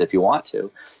 minutes if you want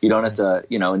to. You don't have to,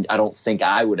 and I don't think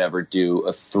I would ever do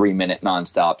a 3-minute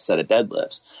nonstop set of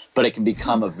deadlifts, but it can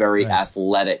become a very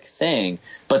athletic thing.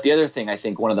 But the other thing, I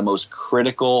think one of the most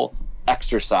critical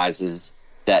exercises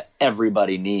that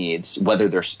everybody needs, whether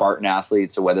they're Spartan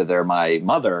athletes or whether they're my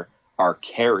mother, are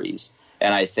carries.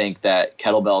 And I think that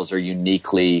kettlebells are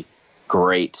uniquely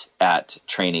great at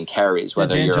training carries.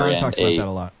 Whether Dan you're John in talks about that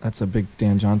a lot. That's a big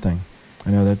Dan John thing. I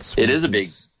know that's it is a big.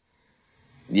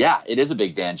 Yeah, it is a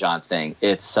big Dan John thing.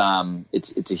 It's a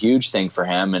huge thing for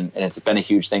him, and it's been a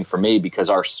huge thing for me because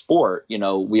our sport,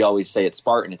 we always say at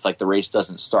Spartan, it's like the race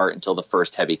doesn't start until the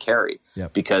first heavy carry.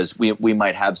 Yep. Because we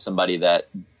might have somebody that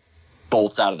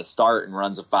bolts out of the start and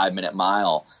runs a 5-minute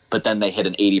mile, but then they hit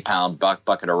an 80-pound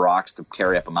bucket of rocks to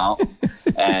carry up a mountain,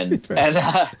 and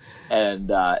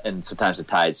and sometimes the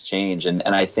tides change, and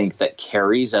I think that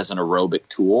carries as an aerobic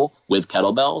tool with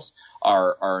kettlebells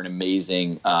are an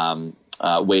amazing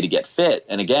way to get fit.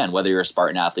 And again, whether you're a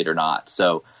Spartan athlete or not.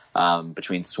 So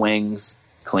between swings,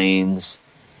 cleans,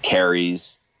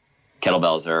 carries,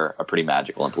 kettlebells are a pretty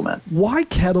magical implement. Why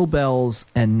kettlebells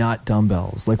and not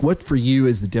dumbbells? Like, what for you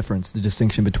is the difference, the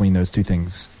distinction between those two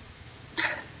things?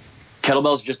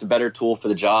 Kettlebells are just a better tool for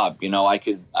the job. I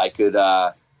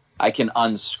can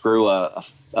unscrew a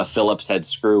Phillips head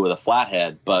screw with a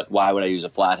flathead, but why would I use a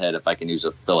flathead if I can use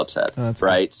a Phillips head? Oh,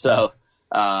 right. Cool. So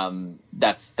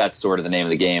that's sort of the name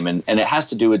of the game. And it has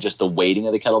to do with just the weighting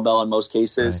of the kettlebell in most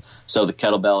cases. Right. So the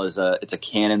kettlebell it's a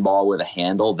cannonball with a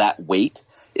handle. That weight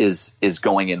is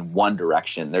going in one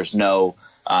direction. There's no,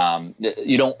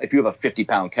 if you have a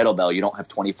 50-pound kettlebell, you don't have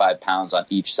 25 pounds on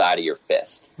each side of your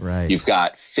fist. Right. You've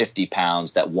got 50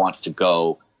 pounds that wants to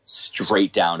go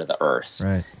straight down to the earth.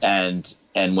 Right.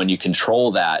 And when you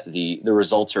control that, the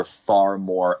results are far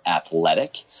more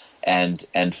athletic and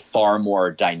far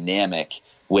more dynamic,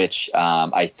 which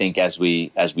I think as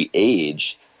we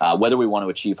age, whether we want to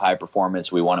achieve high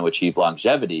performance, we want to achieve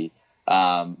longevity,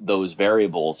 those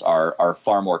variables are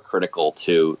far more critical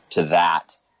to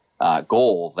that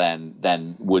goal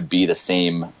than would be the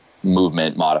same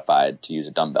movement modified to use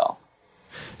a dumbbell.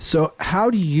 So how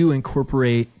do you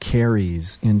incorporate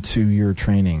carries into your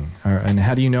training? And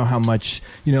how do you know how much,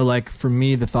 like for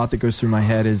me, the thought that goes through my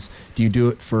head is, do you do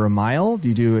it for a mile? Do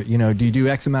you do it, do you do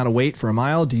X amount of weight for a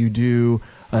mile? Do you do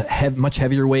a much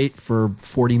heavier weight for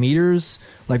 40 meters?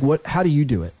 Like how do you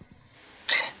do it?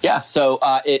 Yeah, so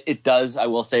it does. I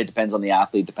will say it depends on the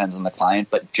athlete, depends on the client.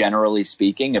 But generally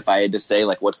speaking, if I had to say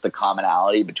like what's the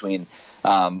commonality between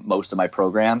most of my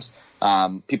programs,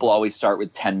 people always start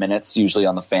with 10 minutes, usually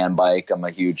on the fan bike. I'm a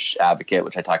huge advocate,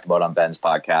 which I talked about on Ben's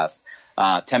podcast.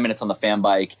 10 minutes on the fan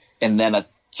bike, and then a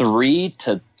 3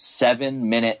 to 7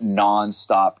 minute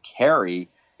nonstop carry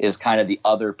is kind of the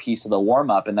other piece of the warm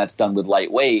up, and that's done with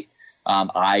lightweight.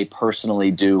 I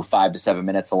personally do 5 to 7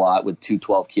 minutes a lot with two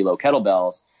 12-kilo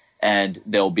kettlebells. And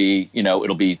there'll be,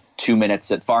 it'll be 2 minutes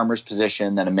at farmer's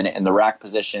position, then a minute in the rack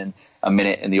position, a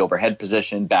minute in the overhead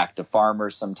position, back to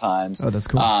farmer's sometimes. Oh, that's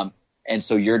cool. And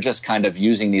so you're just kind of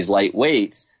using these light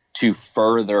weights to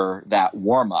further that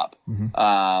warm up.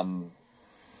 Mm-hmm.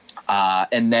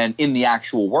 And then in the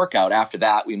actual workout after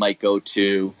that, we might go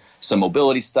to some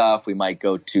mobility stuff. We might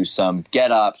go to some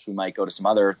get ups. We might go to some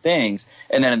other things.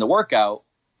 And then in the workout,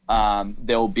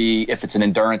 there'll be, if it's an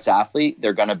endurance athlete,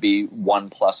 they're going to be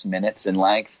 1+ minutes in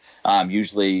length,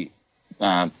 usually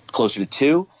closer to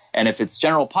 2. And if it's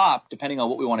general pop, depending on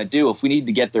what we want to do, if we need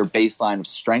to get their baseline of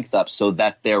strength up so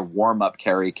that their warm-up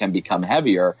carry can become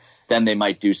heavier, then they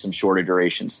might do some shorter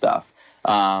duration stuff.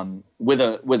 With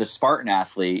a Spartan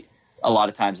athlete, a lot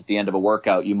of times at the end of a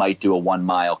workout, you might do a 1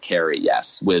 mile carry,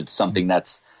 yes, with something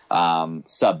that's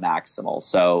sub-maximal.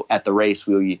 So at the race,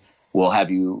 we'll have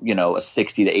a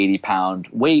 60 to 80 pound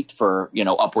weight for,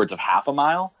 upwards of half a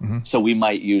mile. Mm-hmm. So we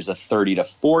might use a 30 to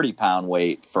 40 pound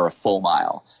weight for a full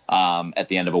mile at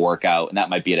the end of a workout. And that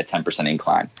might be at a 10%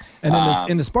 incline. And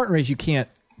in the Spartan race, you can't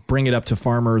bring it up to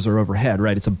farmers or overhead,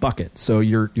 right? It's a bucket. So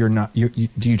you're not, do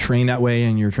you train that way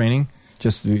in your training?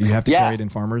 Just you have to carry it in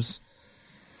farmers?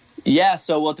 Yeah.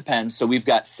 So, it depends. So we've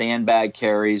got sandbag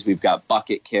carries, we've got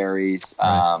bucket carries.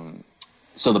 Right.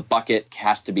 So the bucket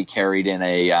has to be carried in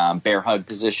a bear hug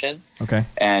position. Okay.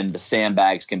 And the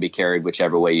sandbags can be carried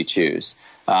whichever way you choose.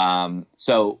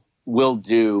 So we'll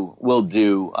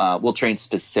train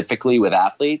specifically with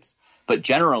athletes, but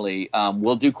generally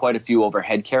we'll do quite a few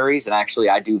overhead carries. And actually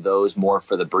I do those more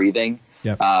for the breathing,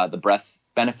 the breath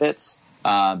benefits,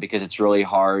 because it's really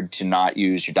hard to not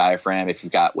use your diaphragm if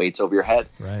you've got weights over your head.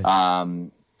 Right.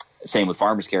 Same with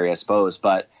farmer's carry, I suppose,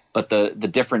 but the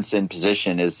difference in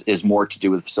position is more to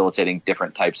do with facilitating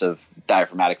different types of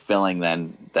diaphragmatic filling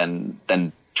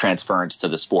than transference to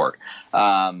the sport.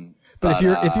 But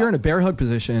if you're in a bear hug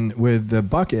position with the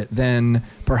bucket, then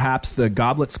perhaps the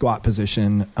goblet squat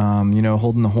position,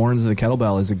 holding the horns of the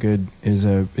kettlebell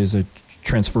is a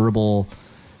transferable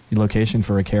location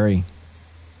for a carry.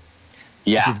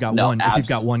 Yeah, if you've got one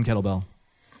kettlebell.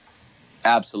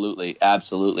 Absolutely.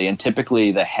 And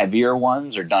typically the heavier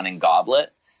ones are done in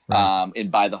goblet. in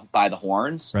by the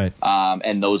horns. Right.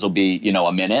 And those will be,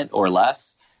 a minute or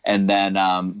less. And then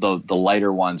the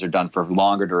lighter ones are done for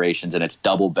longer durations, and it's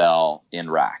double bell in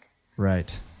rack.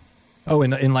 Right. Oh,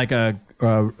 in like a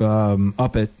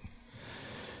up at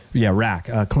rack,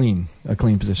 a clean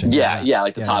position. Yeah,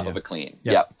 like the top of a clean.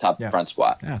 Top front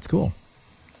squat. Yeah, that's cool.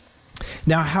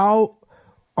 Now, how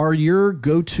are your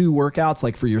go-to workouts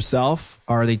like for yourself?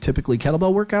 Are they typically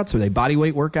kettlebell workouts? Are they body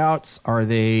weight workouts? Are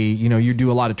they, you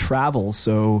do a lot of travel,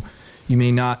 so you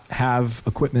may not have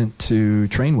equipment to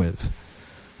train with.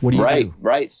 What do you do?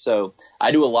 Right. So I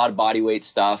do a lot of body weight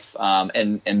stuff,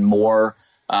 and more.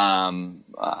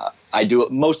 I do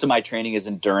most of my training is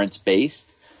endurance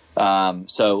based.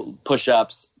 So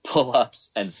push-ups,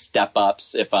 pull-ups, and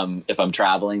step-ups. If I'm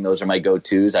traveling, those are my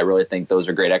go-tos. I really think those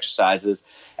are great exercises,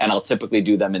 and I'll typically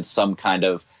do them in some kind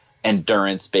of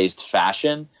endurance-based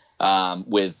fashion,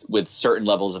 with certain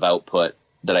levels of output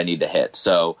that I need to hit.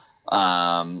 So,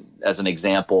 as an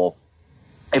example,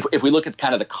 if we look at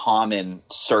kind of the common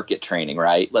circuit training,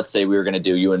 right? Let's say we were going to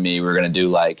do, you and me, we were going to do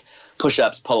like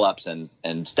push-ups, pull-ups,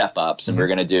 and step-ups, and we're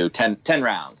going to do 10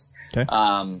 rounds.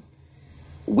 Okay.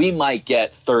 We might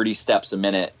get 30 steps a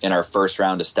minute in our first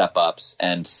round of step-ups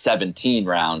and 17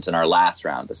 rounds in our last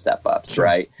round of step-ups, Sure.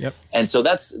 right? Yep. And so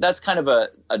that's kind of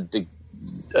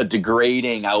a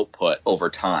degrading output over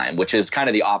time, which is kind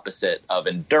of the opposite of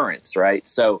endurance, right?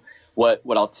 So what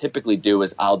I'll typically do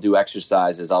is I'll do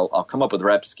exercises. I'll come up with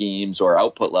rep schemes or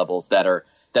output levels that are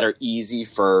easy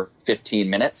for 15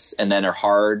 minutes and then are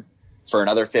hard for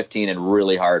another 15 and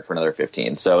really hard for another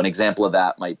 15. So an example of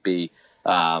that might be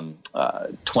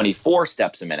 24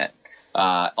 steps a minute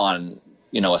on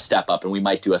a step up, and we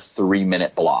might do a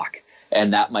 3-minute block,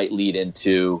 and that might lead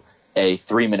into a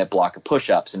 3-minute block of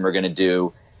push-ups, and we're going to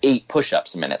do 8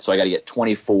 push-ups a minute. So I got to get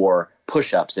 24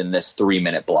 push-ups in this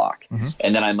 3-minute block.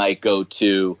 And then I might go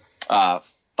to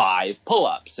 5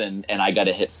 pull-ups, and I got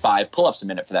to hit 5 pull-ups a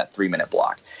minute for that 3-minute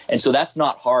block. And so that's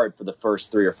not hard for the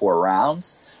first 3 or 4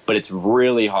 rounds, but it's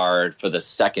really hard for the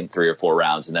second 3 or 4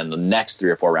 rounds, and then the next 3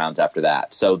 or 4 rounds after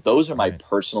that. So those are my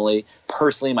personally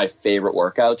my favorite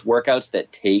workouts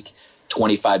that take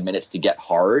 25 minutes to get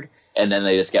hard, and then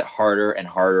they just get harder and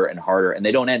harder and harder, and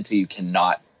they don't end until you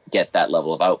cannot get that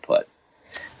level of output.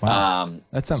 Wow.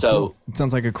 That sounds cool. It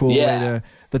sounds like a cool way to.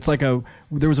 That's like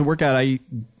there was a workout I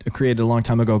created a long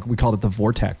time ago. We called it the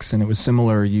Vortex, and it was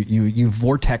similar. You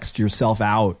vortexed yourself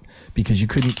out because you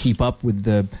couldn't keep up with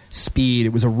the speed. It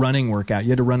was a running workout. You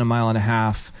had to run 1.5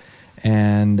 miles,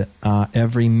 and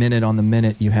every minute on the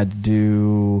minute you had to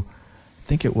do, I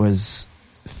think it was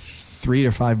 3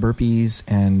 to 5 burpees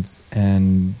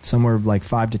and somewhere like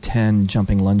 5 to 10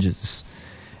 jumping lunges.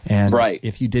 And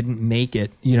if you didn't make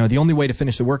it, the only way to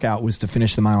finish the workout was to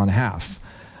finish the 1.5 miles.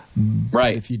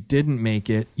 But if you didn't make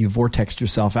it, you vortexed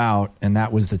yourself out, and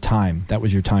that was the time. That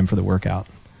was your time for the workout.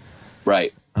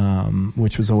 Right.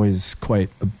 Which was always quite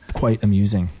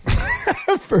amusing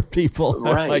for people.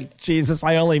 Right. Like, Jesus,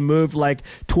 I only moved like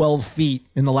 12 feet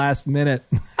in the last minute.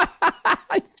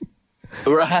 Right.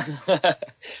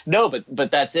 No,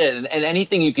 but that's it. And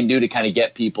anything you can do to kind of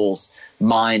get people's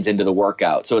minds into the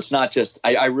workout. So it's not just,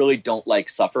 I really don't like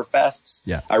sufferfests.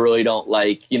 Yeah. I really don't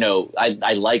like,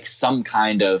 I like some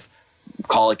kind of,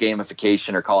 call it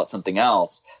gamification or call it something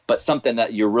else, but something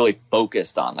that you're really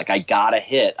focused on. Like I got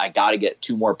to get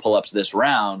 2 more pull-ups this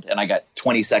round, and I got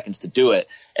 20 seconds to do it.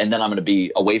 And then I'm going to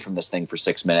be away from this thing for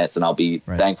 6 minutes, and I'll be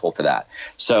thankful for that.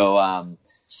 So,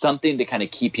 something to kind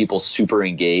of keep people super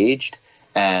engaged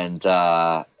and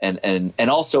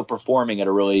also performing at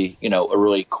a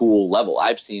really cool level.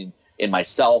 I've seen in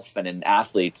myself and in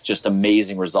athletes just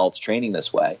amazing results training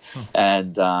this way.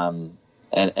 And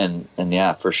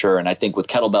yeah, for sure. And I think with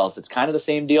kettlebells, it's kind of the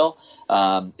same deal.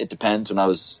 It depends. When I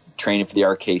was training for the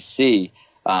RKC,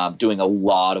 doing a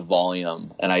lot of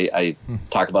volume, and I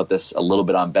talked about this a little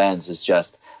bit on Ben's, is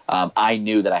just I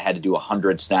knew that I had to do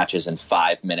 100 snatches in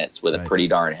 5 minutes with a pretty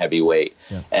darn heavy weight.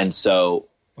 Yeah. And so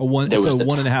it's a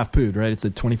 1.5 pood, right? It's a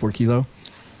 24 kilo.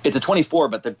 It's a 24,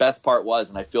 but the best part was,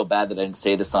 and I feel bad that I didn't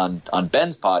say this on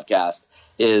Ben's podcast,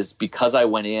 is because I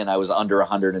went in, I was under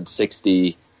 160.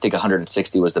 I think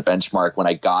 160 was the benchmark. When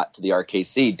I got to the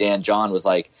RKC, Dan John was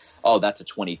like, "Oh, that's a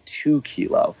 22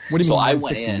 kilo." What do you mean? I 160?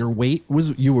 went in. Your weight was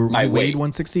you weighed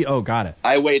 160? Oh, got it.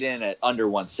 I weighed in at under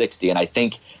 160, and I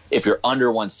think if you're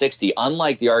under 160,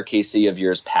 unlike the RKC of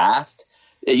years past,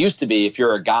 it used to be if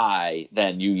you're a guy,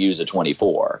 then you use a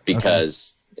 24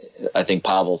 because I think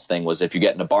Pavel's thing was if you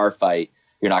get in a bar fight,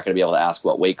 you're not going to be able to ask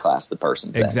what weight class the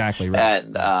person's in. Exactly right.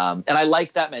 And I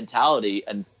like that mentality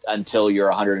until you're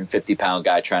a 150-pound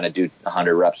guy trying to do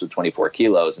 100 reps with 24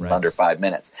 kilos in under 5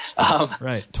 minutes.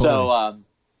 Right. Totally.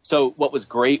 So what was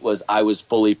great was I was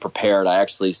fully prepared. I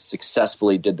actually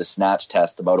successfully did the snatch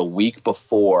test about a week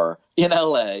before in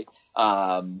LA,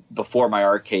 before my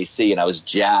RKC, and I was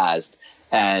jazzed.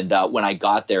 And when I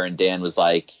got there and Dan was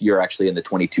like, you're actually in the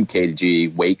 22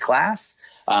 kg weight class,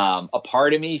 a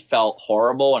part of me felt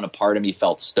horrible and a part of me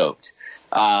felt stoked.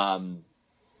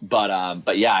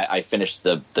 But yeah, I finished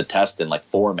the test in like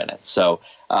 4 minutes. So,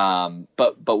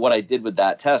 but what I did with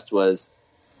that test was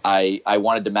I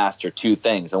wanted to master two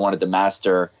things. I wanted to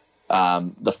master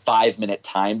the 5-minute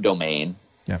time domain.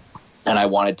 Yeah. And I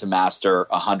wanted to master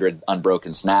 100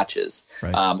 unbroken snatches,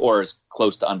 right. Or as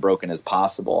close to unbroken as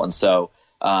possible. And so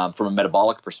from a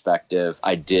metabolic perspective,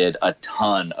 I did a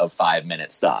ton of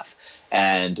 5-minute stuff.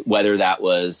 And whether that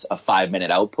was a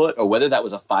 5-minute output or whether that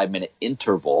was a 5-minute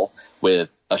interval with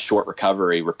a short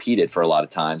recovery repeated for a lot of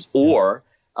times, or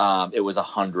it was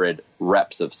 100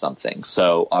 reps of something.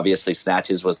 So obviously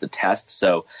snatches was the test.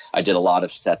 So I did a lot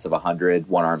of sets of 100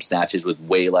 one-arm snatches with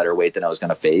way lighter weight than I was going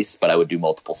to face, but I would do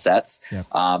multiple sets. Yep.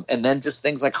 And then just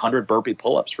things like 100 burpee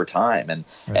pull-ups for time and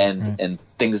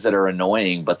things that are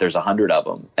annoying, but there's 100 of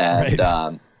them.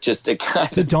 And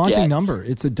it's a daunting number.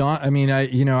 I mean,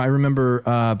 I remember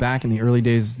back in the early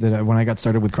days that when I got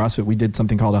started with CrossFit, we did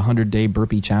something called a 100-day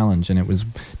burpee challenge, and it was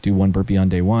do 1 burpee on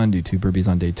day 1, do 2 burpees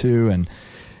on day 2, and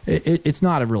it's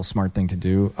not a real smart thing to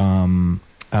do.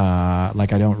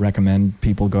 Like I don't recommend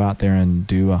people go out there and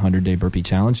do a 100-day burpee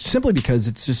challenge simply because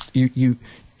it's just you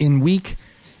in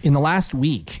the last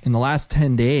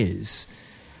 10 days,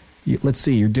 let's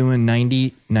see, you're doing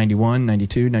 90, 91,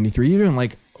 92, 93. You're doing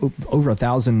like over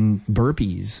 1,000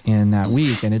 burpees in that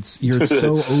week, and you're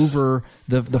so over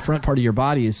the front part of your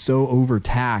body is so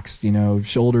overtaxed,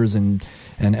 shoulders and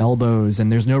elbows,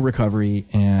 and there's no recovery.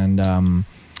 And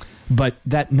but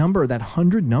that number, that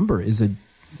 100 number, is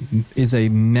a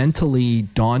mentally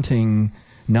daunting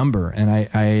number, and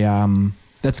I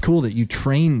that's cool that you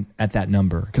train at that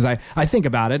number, because I think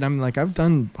about it. I'm like, I've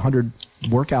done 100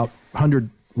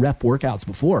 rep workouts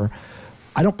before.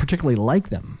 I don't particularly like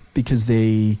them because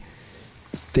they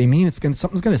mean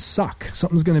something's going to suck.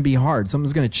 Something's going to be hard.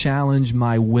 Something's going to challenge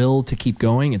my will to keep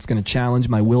going. It's going to challenge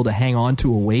my will to hang on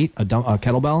to a weight, a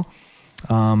kettlebell.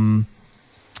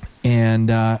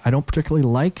 And I don't particularly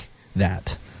like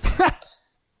that.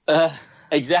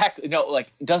 Exactly. No, like,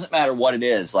 it doesn't matter what it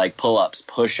is, like pull-ups,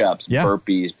 push-ups,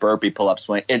 burpees, burpee pull-ups,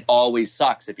 swing. It always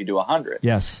sucks if you do 100.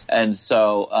 Yes. And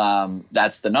so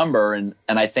that's the number. And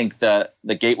I think the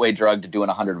gateway drug to doing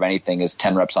 100 of anything is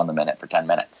 10 reps on the minute for 10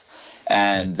 minutes.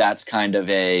 And that's kind of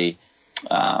it's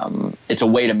a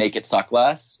way to make it suck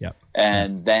less. Yep.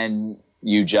 And then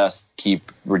you just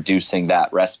keep reducing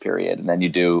that rest period, and then you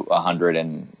do 100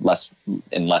 in less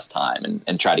time,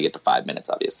 and try to get to 5 minutes,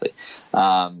 obviously.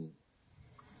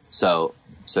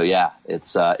 So yeah,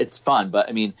 it's fun, but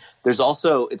I mean, it's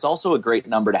also a great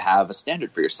number to have a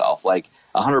standard for yourself. Like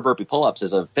 100 burpee pull-ups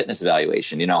is a fitness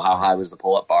evaluation. How high was the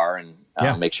pull-up bar, and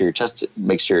make sure your chest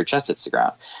hits the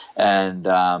ground,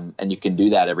 and you can do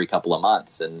that every couple of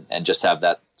months, and just have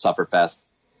that sufferfest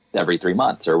every 3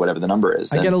 months or whatever the number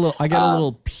is. I get a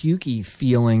little pukey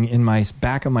feeling in my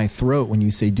back of my throat when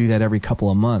you say do that every couple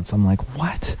of months. I'm like,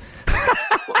 what?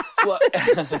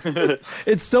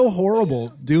 It's so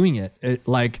horrible doing it.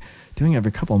 Like doing it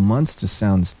every couple of months just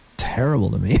sounds terrible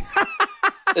to me.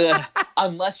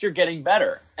 Unless you're getting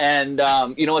better. And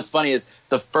what's funny is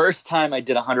the first time I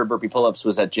did 100 burpee pull-ups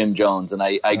was at Jim Jones, and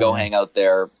I go hang out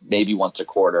there maybe once a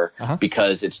quarter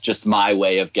because it's just my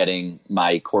way of getting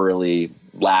my quarterly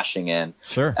lashing in.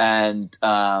 Sure. And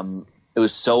it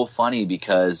was so funny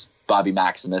because Bobby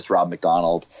Maximus, Rob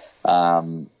McDonald,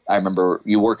 I remember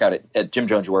you work out at Jim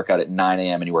Jones, you work out at 9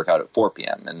 a.m. and you work out at 4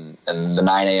 p.m. And the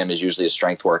 9 a.m. is usually a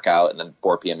strength workout, and then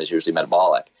 4 p.m. is usually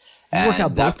metabolic. You work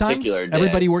out both times?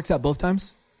 Everybody works out both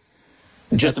times?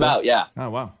 Just about, yeah. Oh,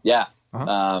 wow. Yeah.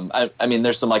 I mean,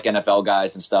 there's some like NFL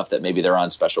guys and stuff that maybe they're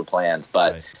on special plans,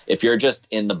 but if you're just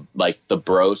in the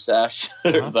bro sesh,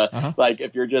 like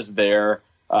if you're just there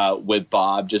with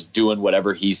Bob, just doing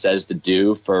whatever he says to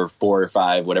do for 4 or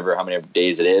 5, whatever, how many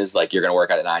days it is, like you're going to work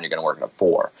out at 9, you're going to work out at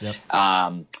 4. Yep.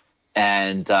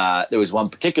 And there was one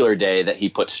particular day that he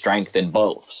put strength in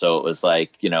both. So it was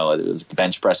like, it was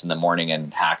bench press in the morning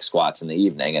and hack squats in the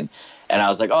evening. And I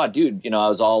was like, oh, dude, I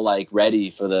was all like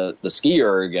ready for the ski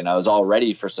erg, and I was all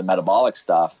ready for some metabolic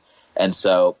stuff. And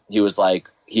so he was like,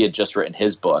 he had just written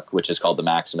his book, which is called The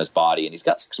Maximus Body, and he's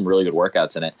got some really good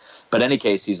workouts in it. But in any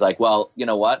case, he's like, well, you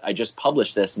know what? I just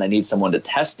published this and I need someone to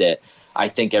test it. I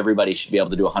think everybody should be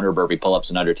able to do 100 burpee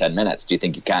pull-ups in under 10 minutes. Do you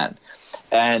think you can?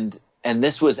 And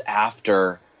this was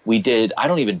after we did, I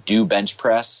don't even do bench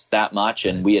press that much.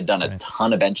 And we had done a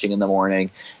ton of benching in the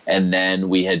morning. And then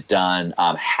we had done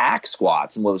hack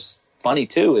squats. And what was funny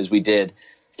too is we did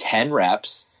 10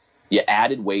 reps. You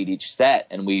added weight each set,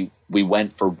 and we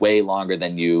went for way longer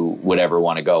than you would ever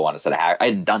want to go on a set of hack. I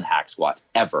hadn't done hack squats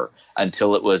ever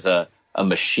until it was a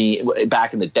machine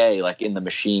back in the day, like in the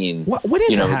machine. What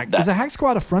is a hack? Is a hack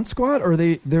squat a front squat, or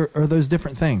are those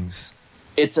different things?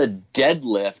 It's a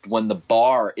deadlift when the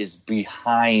bar is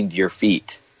behind your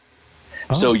feet.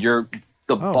 Oh. So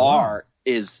the bar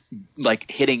is like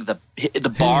hitting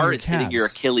the bar is hitting your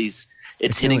Achilles.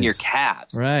 It's hitting your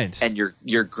calves, right? And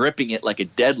you're gripping it like a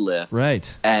deadlift,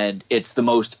 right? And it's the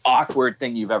most awkward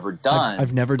thing you've ever done.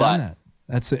 I've never done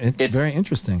that. It's very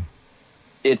interesting.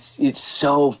 It's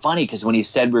so funny because when he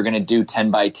said we were going to do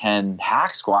 10 by 10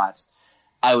 hack squats,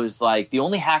 I was like, the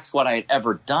only hack squat I had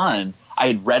ever done, I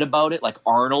had read about it, like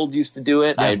Arnold used to do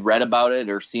it. Yeah. I had read about it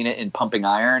or seen it in Pumping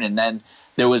Iron, and then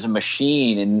there was a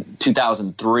machine in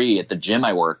 2003 at the gym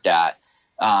I worked at.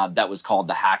 That was called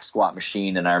the hack squat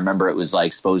machine. And I remember it was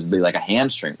like supposedly like a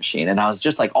hamstring machine. And I was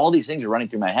just like, all these things are running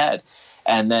through my head.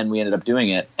 And then we ended up doing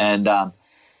it. And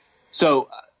so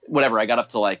whatever, I got up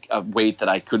to like a weight that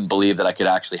I couldn't believe that I could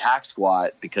actually hack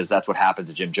squat, because that's what happens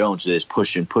at Jim Jones. They just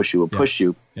push and push you and push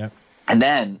you. Yeah. And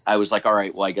then I was like, all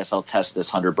right, well, I guess I'll test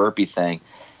this 100 burpee thing.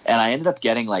 And I ended up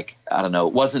getting like, I don't know,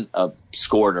 it wasn't a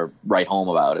score to write home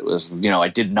about. It was, I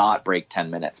did not break 10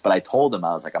 minutes. But I told him,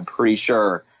 I was like, I'm pretty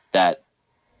sure that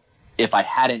if I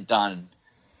hadn't done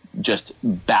just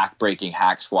back-breaking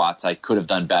hack squats, I could have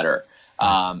done better.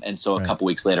 And so a couple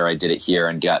weeks later, I did it here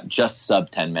and got just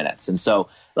sub 10 minutes. And so,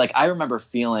 like, I remember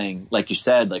feeling, like you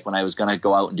said, like when I was going to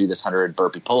go out and do this 100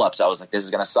 burpee pull-ups, I was like, this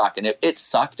is going to suck. And it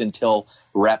sucked until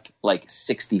rep like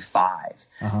 65.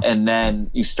 Uh-huh. And then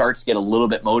you start to get a little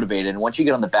bit motivated. And once you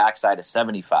get on the backside of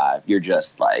 75, you're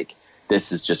just like, I'm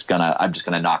just going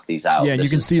to knock these out. Yeah, and you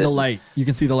can see the light. You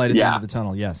can see the light at the end of the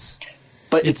tunnel, yes.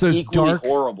 But it's those equally dark,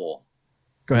 horrible.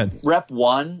 Go ahead. Rep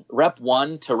 1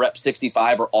 to rep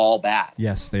 65 are all bad.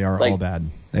 Yes, they are all bad.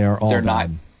 They are all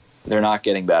bad. They're not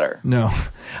getting better. No.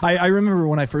 I remember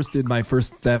when I first did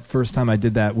that first time I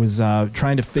did that was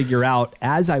trying to figure out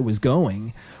as I was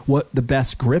going what the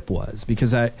best grip was,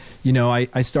 because I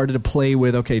started to play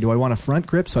with, okay, do I want a front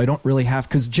grip so I don't really have,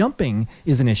 because jumping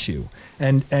is an issue.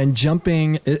 And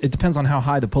jumping, it depends on how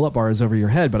high the pull-up bar is over your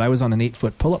head, but I was on an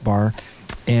 8-foot pull-up bar,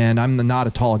 and I'm not a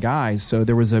tall guy, so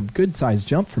there was a good-sized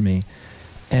jump for me.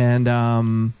 And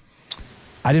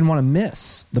I didn't want to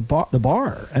miss the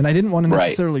bar, and I didn't want to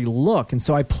necessarily look. And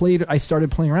so I started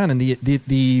playing around, and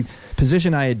the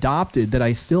position I adopted that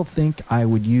I still think I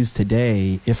would use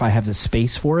today if I have the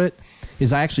space for it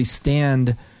is I actually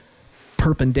stand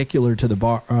perpendicular to the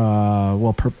bar.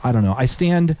 I don't know. I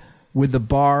stand with the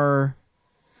bar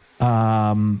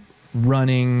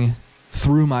running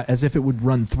through as if it would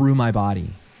run through my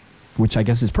body, which I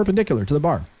guess is perpendicular to the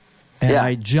bar. And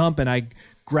I jump and I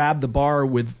grab the bar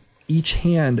with each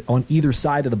hand on either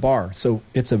side of the bar. So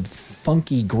it's a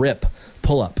funky grip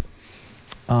pull-up.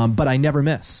 But I never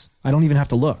miss. I don't even have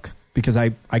to look because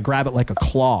I grab it like a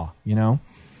claw,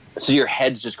 So your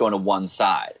head's just going to one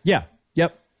side. Yeah.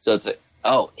 Yep. So it's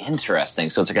interesting.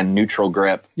 So it's like a neutral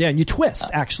grip. Yeah, and you twist,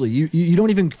 actually. You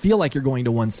don't even feel like you're going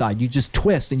to one side. You just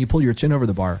twist and you pull your chin over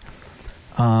the bar.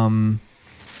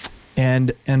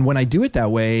 And when I do it that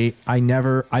way, I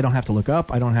don't have to look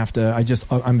up. I don't have to.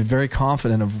 I'm very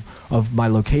confident of my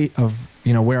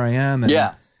where I am.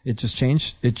 And it just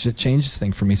changes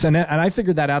things for me. So, and I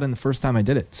figured that out in the first time I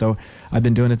did it. So I've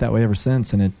been doing it that way ever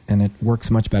since, and it works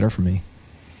much better for me.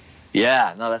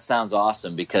 Yeah, no, that sounds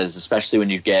awesome, because especially when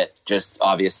you get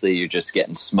obviously you're just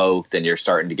getting smoked and you're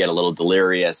starting to get a little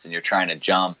delirious and you're trying to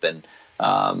jump and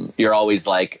you're always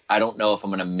like, I don't know if I'm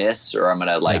going to miss or I'm going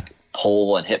to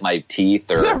pull and hit my teeth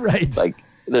or like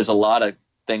there's a lot of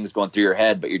things going through your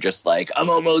head, but you're just like, I'm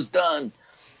almost done.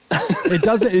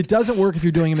 It doesn't work if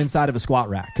you're doing them inside of a squat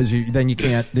rack, because you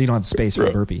don't have space for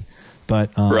a burpee.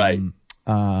 But like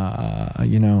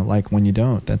when you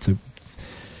don't, it's a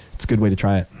good way to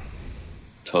try it.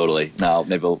 Totally. No,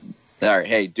 maybe all right,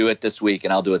 hey, do it this week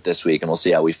and I'll do it this week and we'll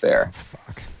see how we fare. Oh,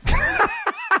 fuck.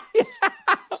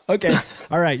 Okay.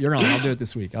 All right, you're on. I'll do it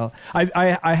this week.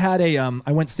 I had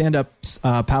I went stand-up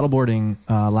paddleboarding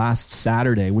last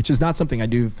Saturday, which is not something I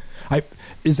do.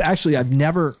 I've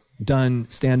never done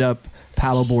stand-up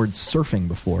paddleboard surfing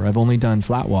before. I've only done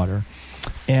flat water.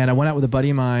 And I went out with a buddy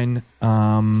of mine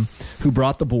who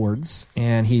brought the boards,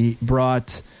 and he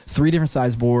brought 3 different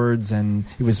size boards, and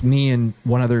it was me and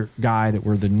one other guy that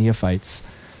were the neophytes.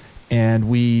 and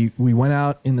we went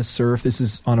out in the surf. This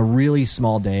is on a really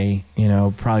small day,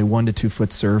 probably 1 to 2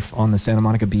 foot surf on the Santa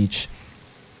Monica beach.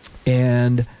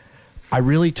 And I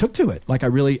really took to it. Like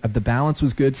the balance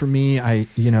was good for me. I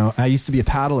used to be a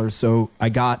paddler, so I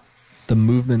got the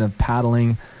movement of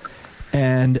paddling,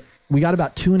 and we got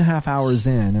about 2.5 hours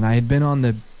in, and I had been on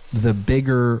the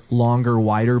bigger, longer,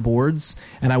 wider boards,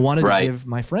 and I wanted to give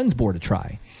my friend's board a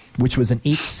try, which was an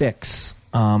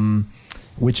 8.6,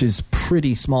 which is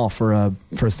pretty small for a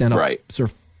stand-up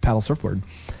paddle surfboard.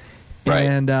 Right.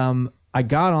 And I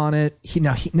got on it.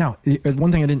 Now,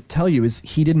 one thing I didn't tell you is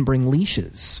he didn't bring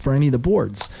leashes for any of the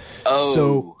boards.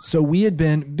 Oh. So we had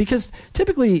been, because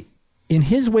typically in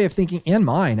his way of thinking, and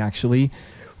mine actually,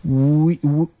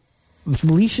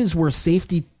 leashes were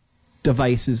safety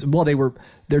devices. Well,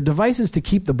 they're devices to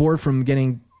keep the board from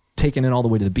getting taken in all the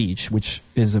way to the beach, which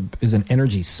is an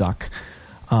energy suck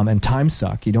and time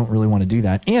suck. You don't really want to do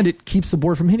that, and it keeps the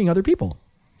board from hitting other people.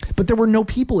 But there were no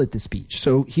people at this beach,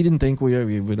 so he didn't think we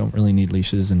don't really need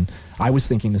leashes, and I was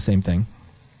thinking the same thing.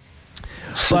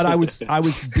 But I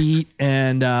was beat,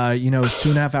 and it was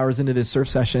 2.5 hours into this surf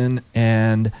session,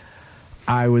 and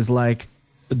I was like,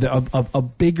 a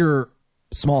bigger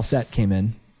small set came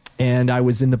in, and I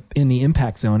was in the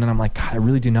impact zone, and I'm like, God, I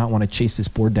really do not want to chase this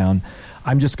board down.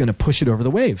 I'm just going to push it over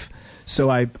the wave. So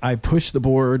I pushed the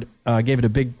board, gave it a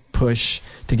big push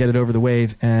to get it over the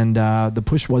wave, and the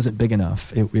push wasn't big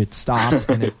enough. It stopped,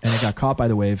 and it got caught by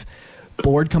the wave.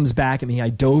 Board comes back at me. I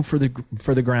dove for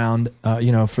the ground,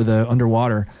 for the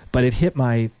underwater, but it hit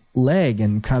my leg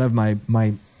and kind of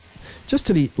my just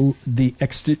to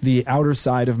the outer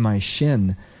side of my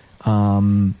shin,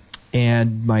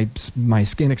 and my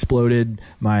skin exploded.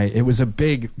 It was a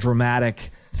big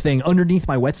dramatic thing underneath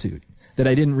my wetsuit that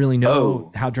I didn't really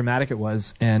know how dramatic it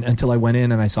was, and until I went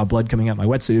in and I saw blood coming out my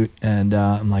wetsuit, and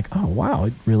I'm like, oh wow,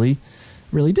 it really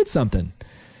did something.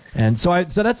 And so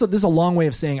this is a long way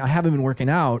of saying I haven't been working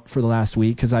out for the last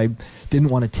week because I didn't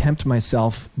want to tempt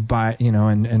myself by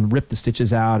and rip the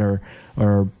stitches out or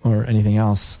anything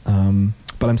else.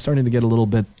 But I'm starting to get a little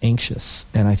bit anxious,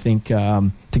 and I think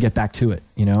to get back to it,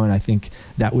 and I think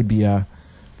that would be a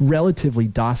relatively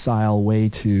docile way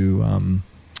to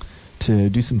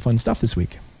do some fun stuff this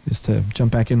week, is to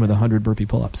jump back in with 100 burpee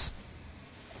pull-ups.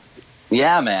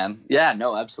 Yeah, man. Yeah,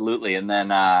 no, absolutely. And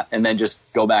then just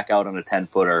go back out on a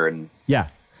 10-footer and yeah.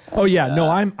 Oh yeah, no,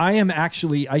 I am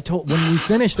actually. I told when we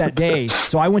finished that day.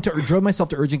 So I drove myself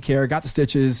to urgent care, got the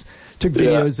stitches, took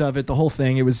videos of it, the whole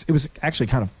thing. It was actually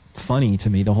kind of funny to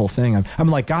me, the whole thing. I'm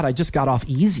like, God, I just got off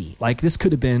easy. Like this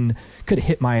could have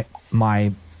hit my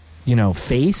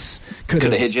face. Could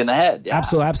have hit you in the head. Yeah.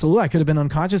 Absolutely. I could have been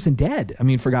unconscious and dead. I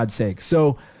mean, for God's sake.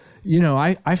 So,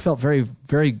 I felt very,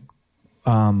 very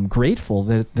grateful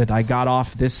that I got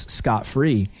off this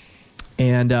scot-free.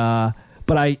 And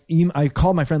but I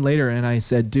called my friend later and I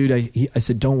said, dude, I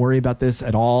said, don't worry about this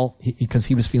at all, because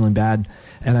he was feeling bad.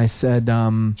 And I said,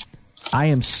 I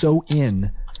am so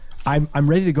in. I'm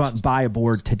ready to go out and buy a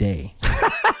board today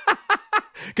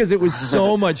because it was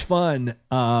so much fun.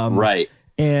 Right.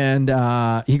 And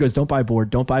he goes, don't buy a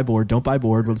board, don't buy a board, don't buy a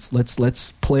board.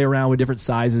 Let's play around with different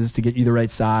sizes to get you the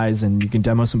right size, and you can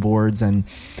demo some boards. And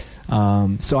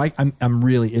so I'm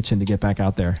really itching to get back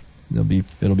out there.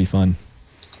 It'll be fun.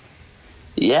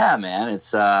 Yeah, man.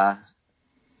 It's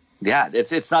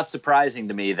it's not surprising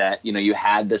to me that you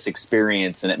had this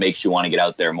experience and it makes you want to get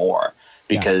out there more,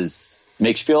 because it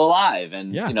makes you feel alive,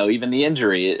 and even the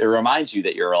injury, it reminds you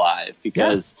that you're alive,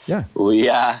 because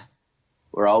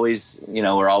we're always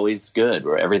good.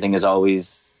 We're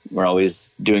always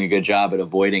doing a good job at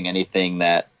avoiding anything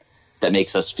that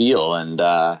makes us feel,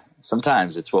 and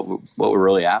sometimes it's what we're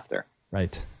really after.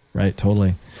 Right,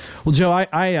 totally. Well, Joe,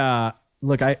 I've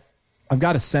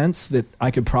got a sense that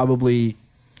I could probably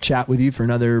chat with you for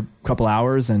another couple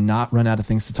hours and not run out of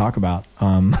things to talk about.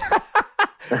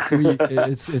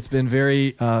 It's been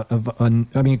very.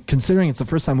 Considering it's the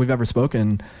first time we've ever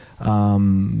spoken,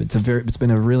 it's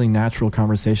been a really natural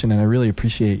conversation, and I really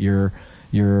appreciate your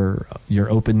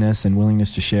openness and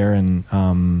willingness to share, and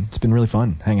it's been really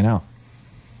fun hanging out.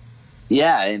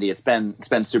 Yeah, Andy, it's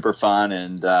been super fun,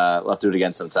 and we'll have to do it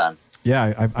again sometime.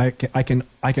 Yeah, I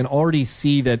can already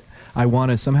see that I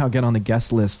want to somehow get on the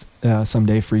guest list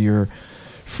someday for your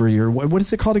what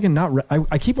is it called again?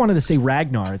 I keep wanting to say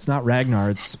Ragnar. It's not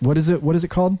Ragnar. It's what is it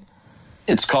called?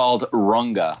 It's called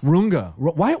Runga. Runga.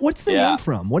 Why? What's the name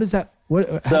from? What is that? How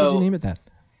did you name it that?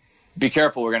 Be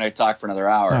careful. We're going to talk for another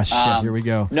hour. Oh, shit, here we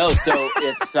go. No, so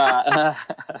it's well,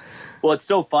 it's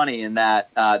so funny in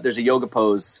that there's a yoga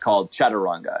pose called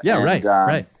Chaturanga. Yeah, and,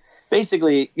 right.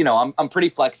 basically, I'm pretty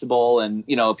flexible, and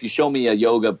if you show me a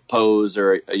yoga pose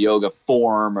or a yoga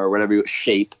form or whatever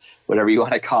shape, whatever you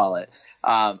want to call it,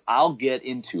 I'll get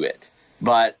into it.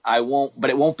 But it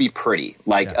won't be pretty.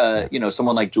 Like,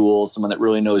 someone like Jules, someone that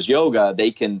really knows yoga,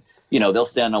 they can, they'll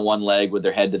stand on one leg with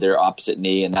their head to their opposite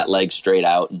knee and that leg straight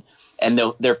out. And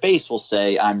their face will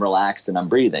say, I'm relaxed and I'm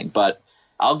breathing. But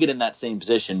I'll get in that same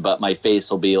position, but my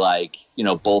face will be like,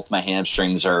 both my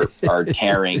hamstrings are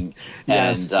tearing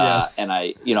and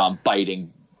I'm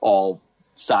biting all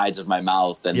sides of my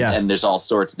mouth and there's all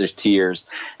sorts, there's tears.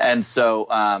 And so,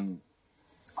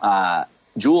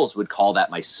 Jules would call that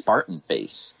my Spartan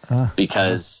face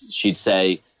because she'd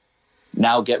say,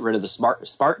 now get rid of the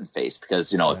Spartan face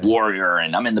because, warrior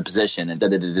and I'm in the position and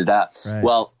da-da-da-da-da. Right.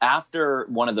 Well, after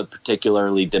one of the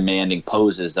particularly demanding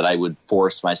poses that I would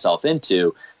force myself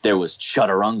into, there was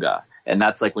chaturanga. And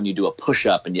that's like when you do a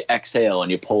push-up and you exhale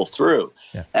and you pull through.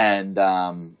 Yeah. And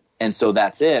so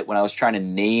that's it. When I was trying to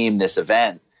name this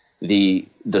event, the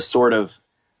sort of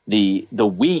the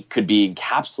week could be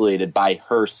encapsulated by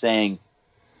her saying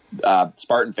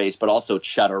Spartan face, but also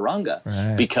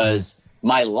chaturanga, because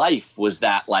my life was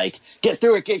that, like, get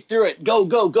through it, go,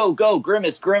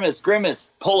 grimace,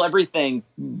 pull everything,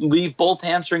 leave both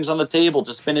hamstrings on the table,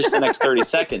 just finish the next 30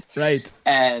 seconds. Right.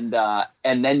 And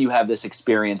then you have this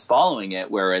experience following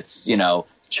it where it's,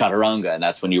 chaturanga, and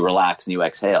that's when you relax and you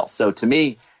exhale. So to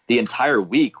me, the entire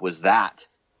week was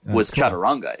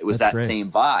chaturanga. It was that great.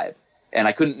 Same vibe. And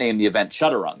I couldn't name the event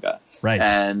Chaturanga. Right.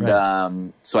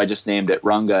 And so I just named it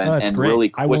Runga. And really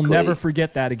quickly, I will never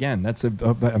forget that again. That's a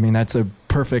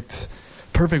perfect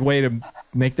way to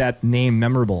make that name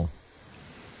memorable.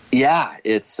 Yeah,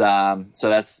 it's so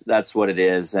that's what it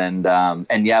is. And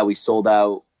we sold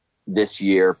out this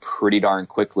year pretty darn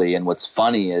quickly. And what's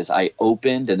funny is I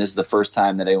opened, and this is the first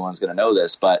time that anyone's going to know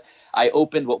this, but I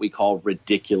opened what we call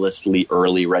ridiculously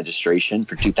early registration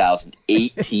for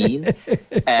 2018.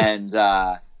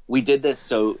 And we did this,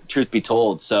 so truth be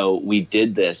told, we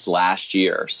did this last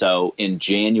year. So in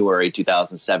January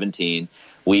 2017,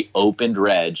 we opened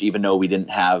reg, even though we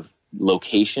didn't have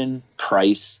location,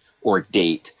 price, or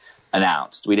date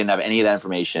announced. We didn't have any of that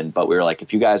information, but we were like,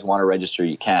 if you guys want to register,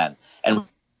 you can. And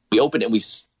we opened it, and we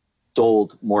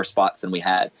sold more spots than we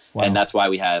had. Wow. And that's why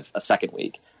we have a second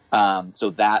week.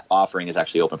 So that offering is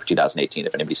actually open for 2018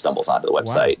 if anybody stumbles onto the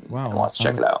website and wants to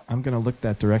check it out. I'm going to look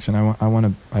that direction. I want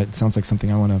to. It sounds like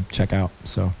something I want to check out.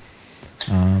 So,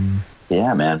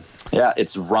 yeah, man. Yeah,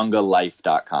 it's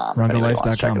rungalife.com.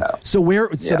 Rungalife.com. Check it out. So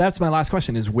that's my last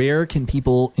question: is where can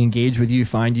people engage with you,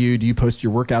 find you? Do you post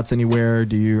your workouts anywhere?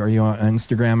 Are you on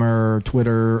Instagram or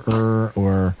Twitter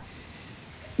or?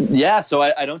 Yeah, so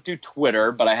I don't do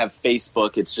Twitter, but I have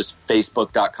Facebook. It's just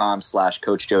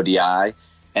facebook.com/CoachJoeDI.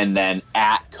 And then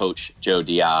at Coach Joe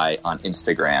DI on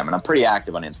Instagram. And I'm pretty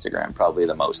active on Instagram, probably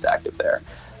the most active there.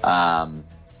 And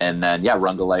then,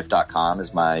 rungalife.com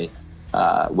is my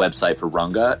website for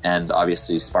Runga. And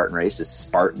obviously Spartan Race is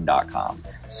Spartan.com.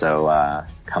 So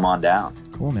come on down.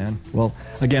 Cool, man. Well,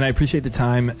 again, I appreciate the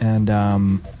time. And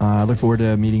I look forward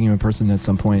to meeting you in person at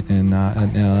some point in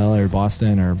LA or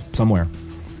Boston or somewhere.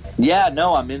 Yeah,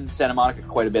 no, I'm in Santa Monica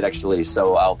quite a bit, actually.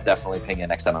 So I'll definitely ping you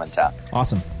next time I'm in town.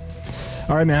 Awesome.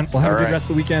 All right, man. Well, have a good rest of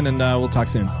the weekend, and we'll talk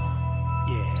soon.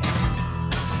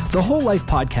 Yeah. The Whole Life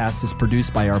Podcast is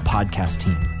produced by our podcast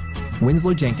team,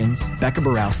 Winslow Jenkins, Becca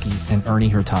Borowski, and Ernie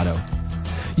Hurtado.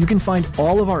 You can find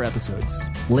all of our episodes,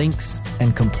 links,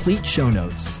 and complete show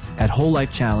notes at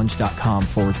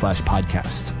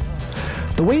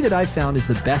wholelifechallenge.com/podcast. The way that I've found is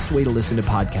the best way to listen to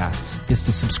podcasts is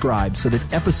to subscribe so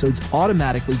that episodes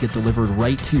automatically get delivered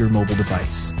right to your mobile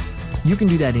device. You can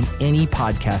do that in any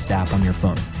podcast app on your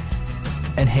phone.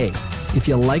 And hey, if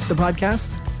you like the podcast,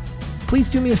 please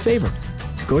do me a favor.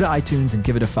 Go to iTunes and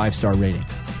give it a 5-star rating.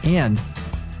 And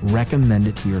recommend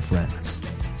it to your friends.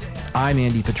 I'm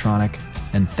Andy Petronic,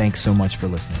 and thanks so much for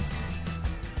listening.